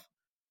take off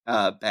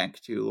back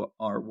to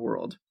our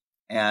world.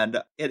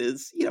 And it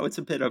is, it's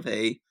a bit of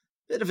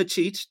a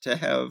cheat to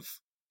have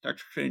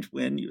Doctor Strange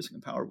win using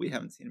a power we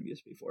haven't seen him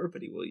use before,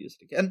 but he will use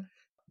it again.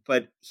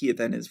 But he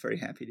then is very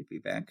happy to be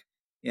back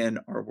in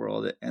our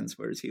world and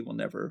swears he will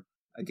never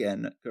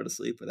again go to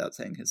sleep without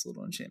saying his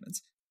little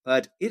enchantments.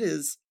 But it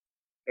is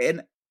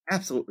an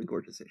absolutely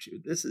gorgeous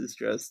issue. This is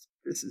just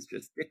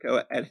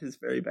Ditko at his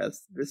very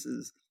best. This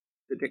is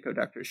the Ditko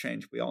Doctor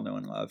Strange we all know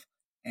and love.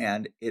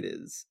 And it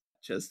is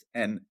just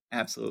an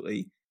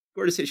absolutely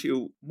gorgeous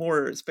issue,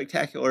 more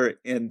spectacular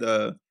in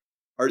the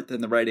art than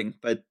the writing,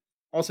 but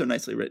also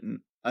nicely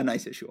written. A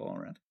nice issue all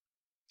around.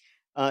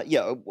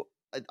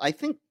 I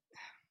think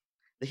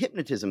the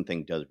hypnotism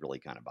thing does really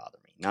kind of bother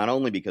me. Not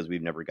only because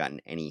we've never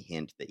gotten any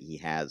hint that he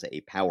has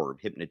a power of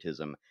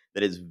hypnotism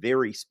that is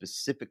very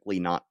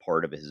specifically not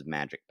part of his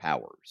magic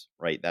powers,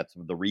 right? That's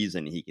the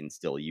reason he can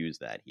still use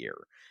that here.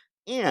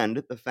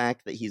 And the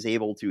fact that he's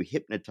able to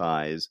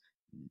hypnotize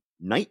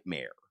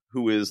Nightmare,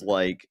 who is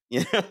like,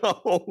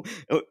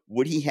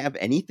 would he have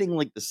anything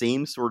like the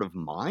same sort of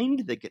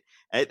mind that could,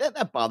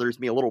 that bothers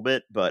me a little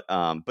bit, but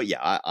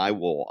yeah, I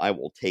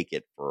will take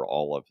it for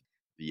all of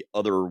the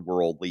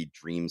otherworldly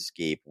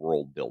dreamscape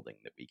world building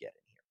that we get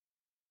in here.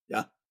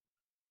 Yeah.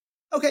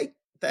 Okay,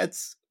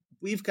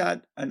 we've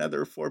got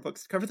another 4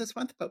 books to cover this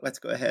month, but let's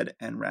go ahead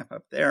and wrap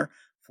up there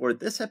for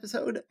this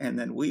episode, and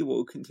then we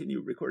will continue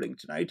recording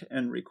tonight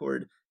and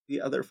record the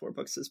other 4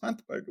 books this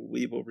month, but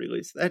we will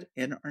release that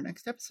in our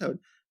next episode.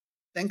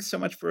 Thanks so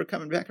much for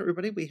coming back,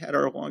 everybody. We had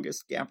our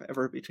longest gap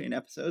ever between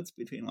episodes,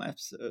 between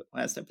last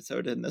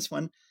episode and this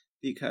one,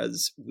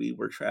 because we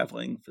were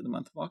traveling for the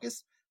month of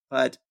August.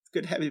 But it's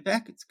good to have you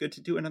back. It's good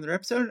to do another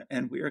episode,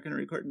 and we are going to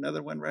record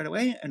another one right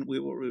away, and we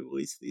will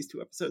release these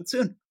 2 episodes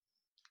soon.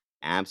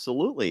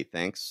 Absolutely.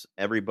 Thanks,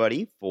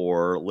 everybody,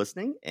 for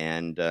listening,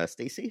 and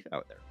stay safe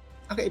out there.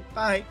 Okay,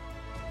 bye.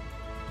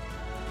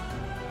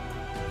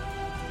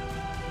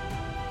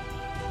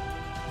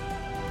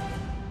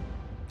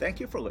 Thank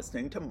you for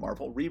listening to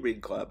Marvel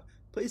Reread Club.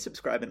 Please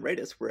subscribe and rate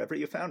us wherever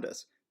you found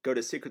us. Go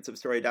to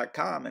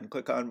secretsofstory.com and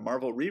click on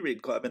Marvel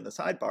Reread Club in the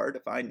sidebar to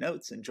find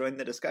notes and join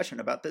the discussion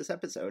about this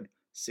episode.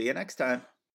 See you next time.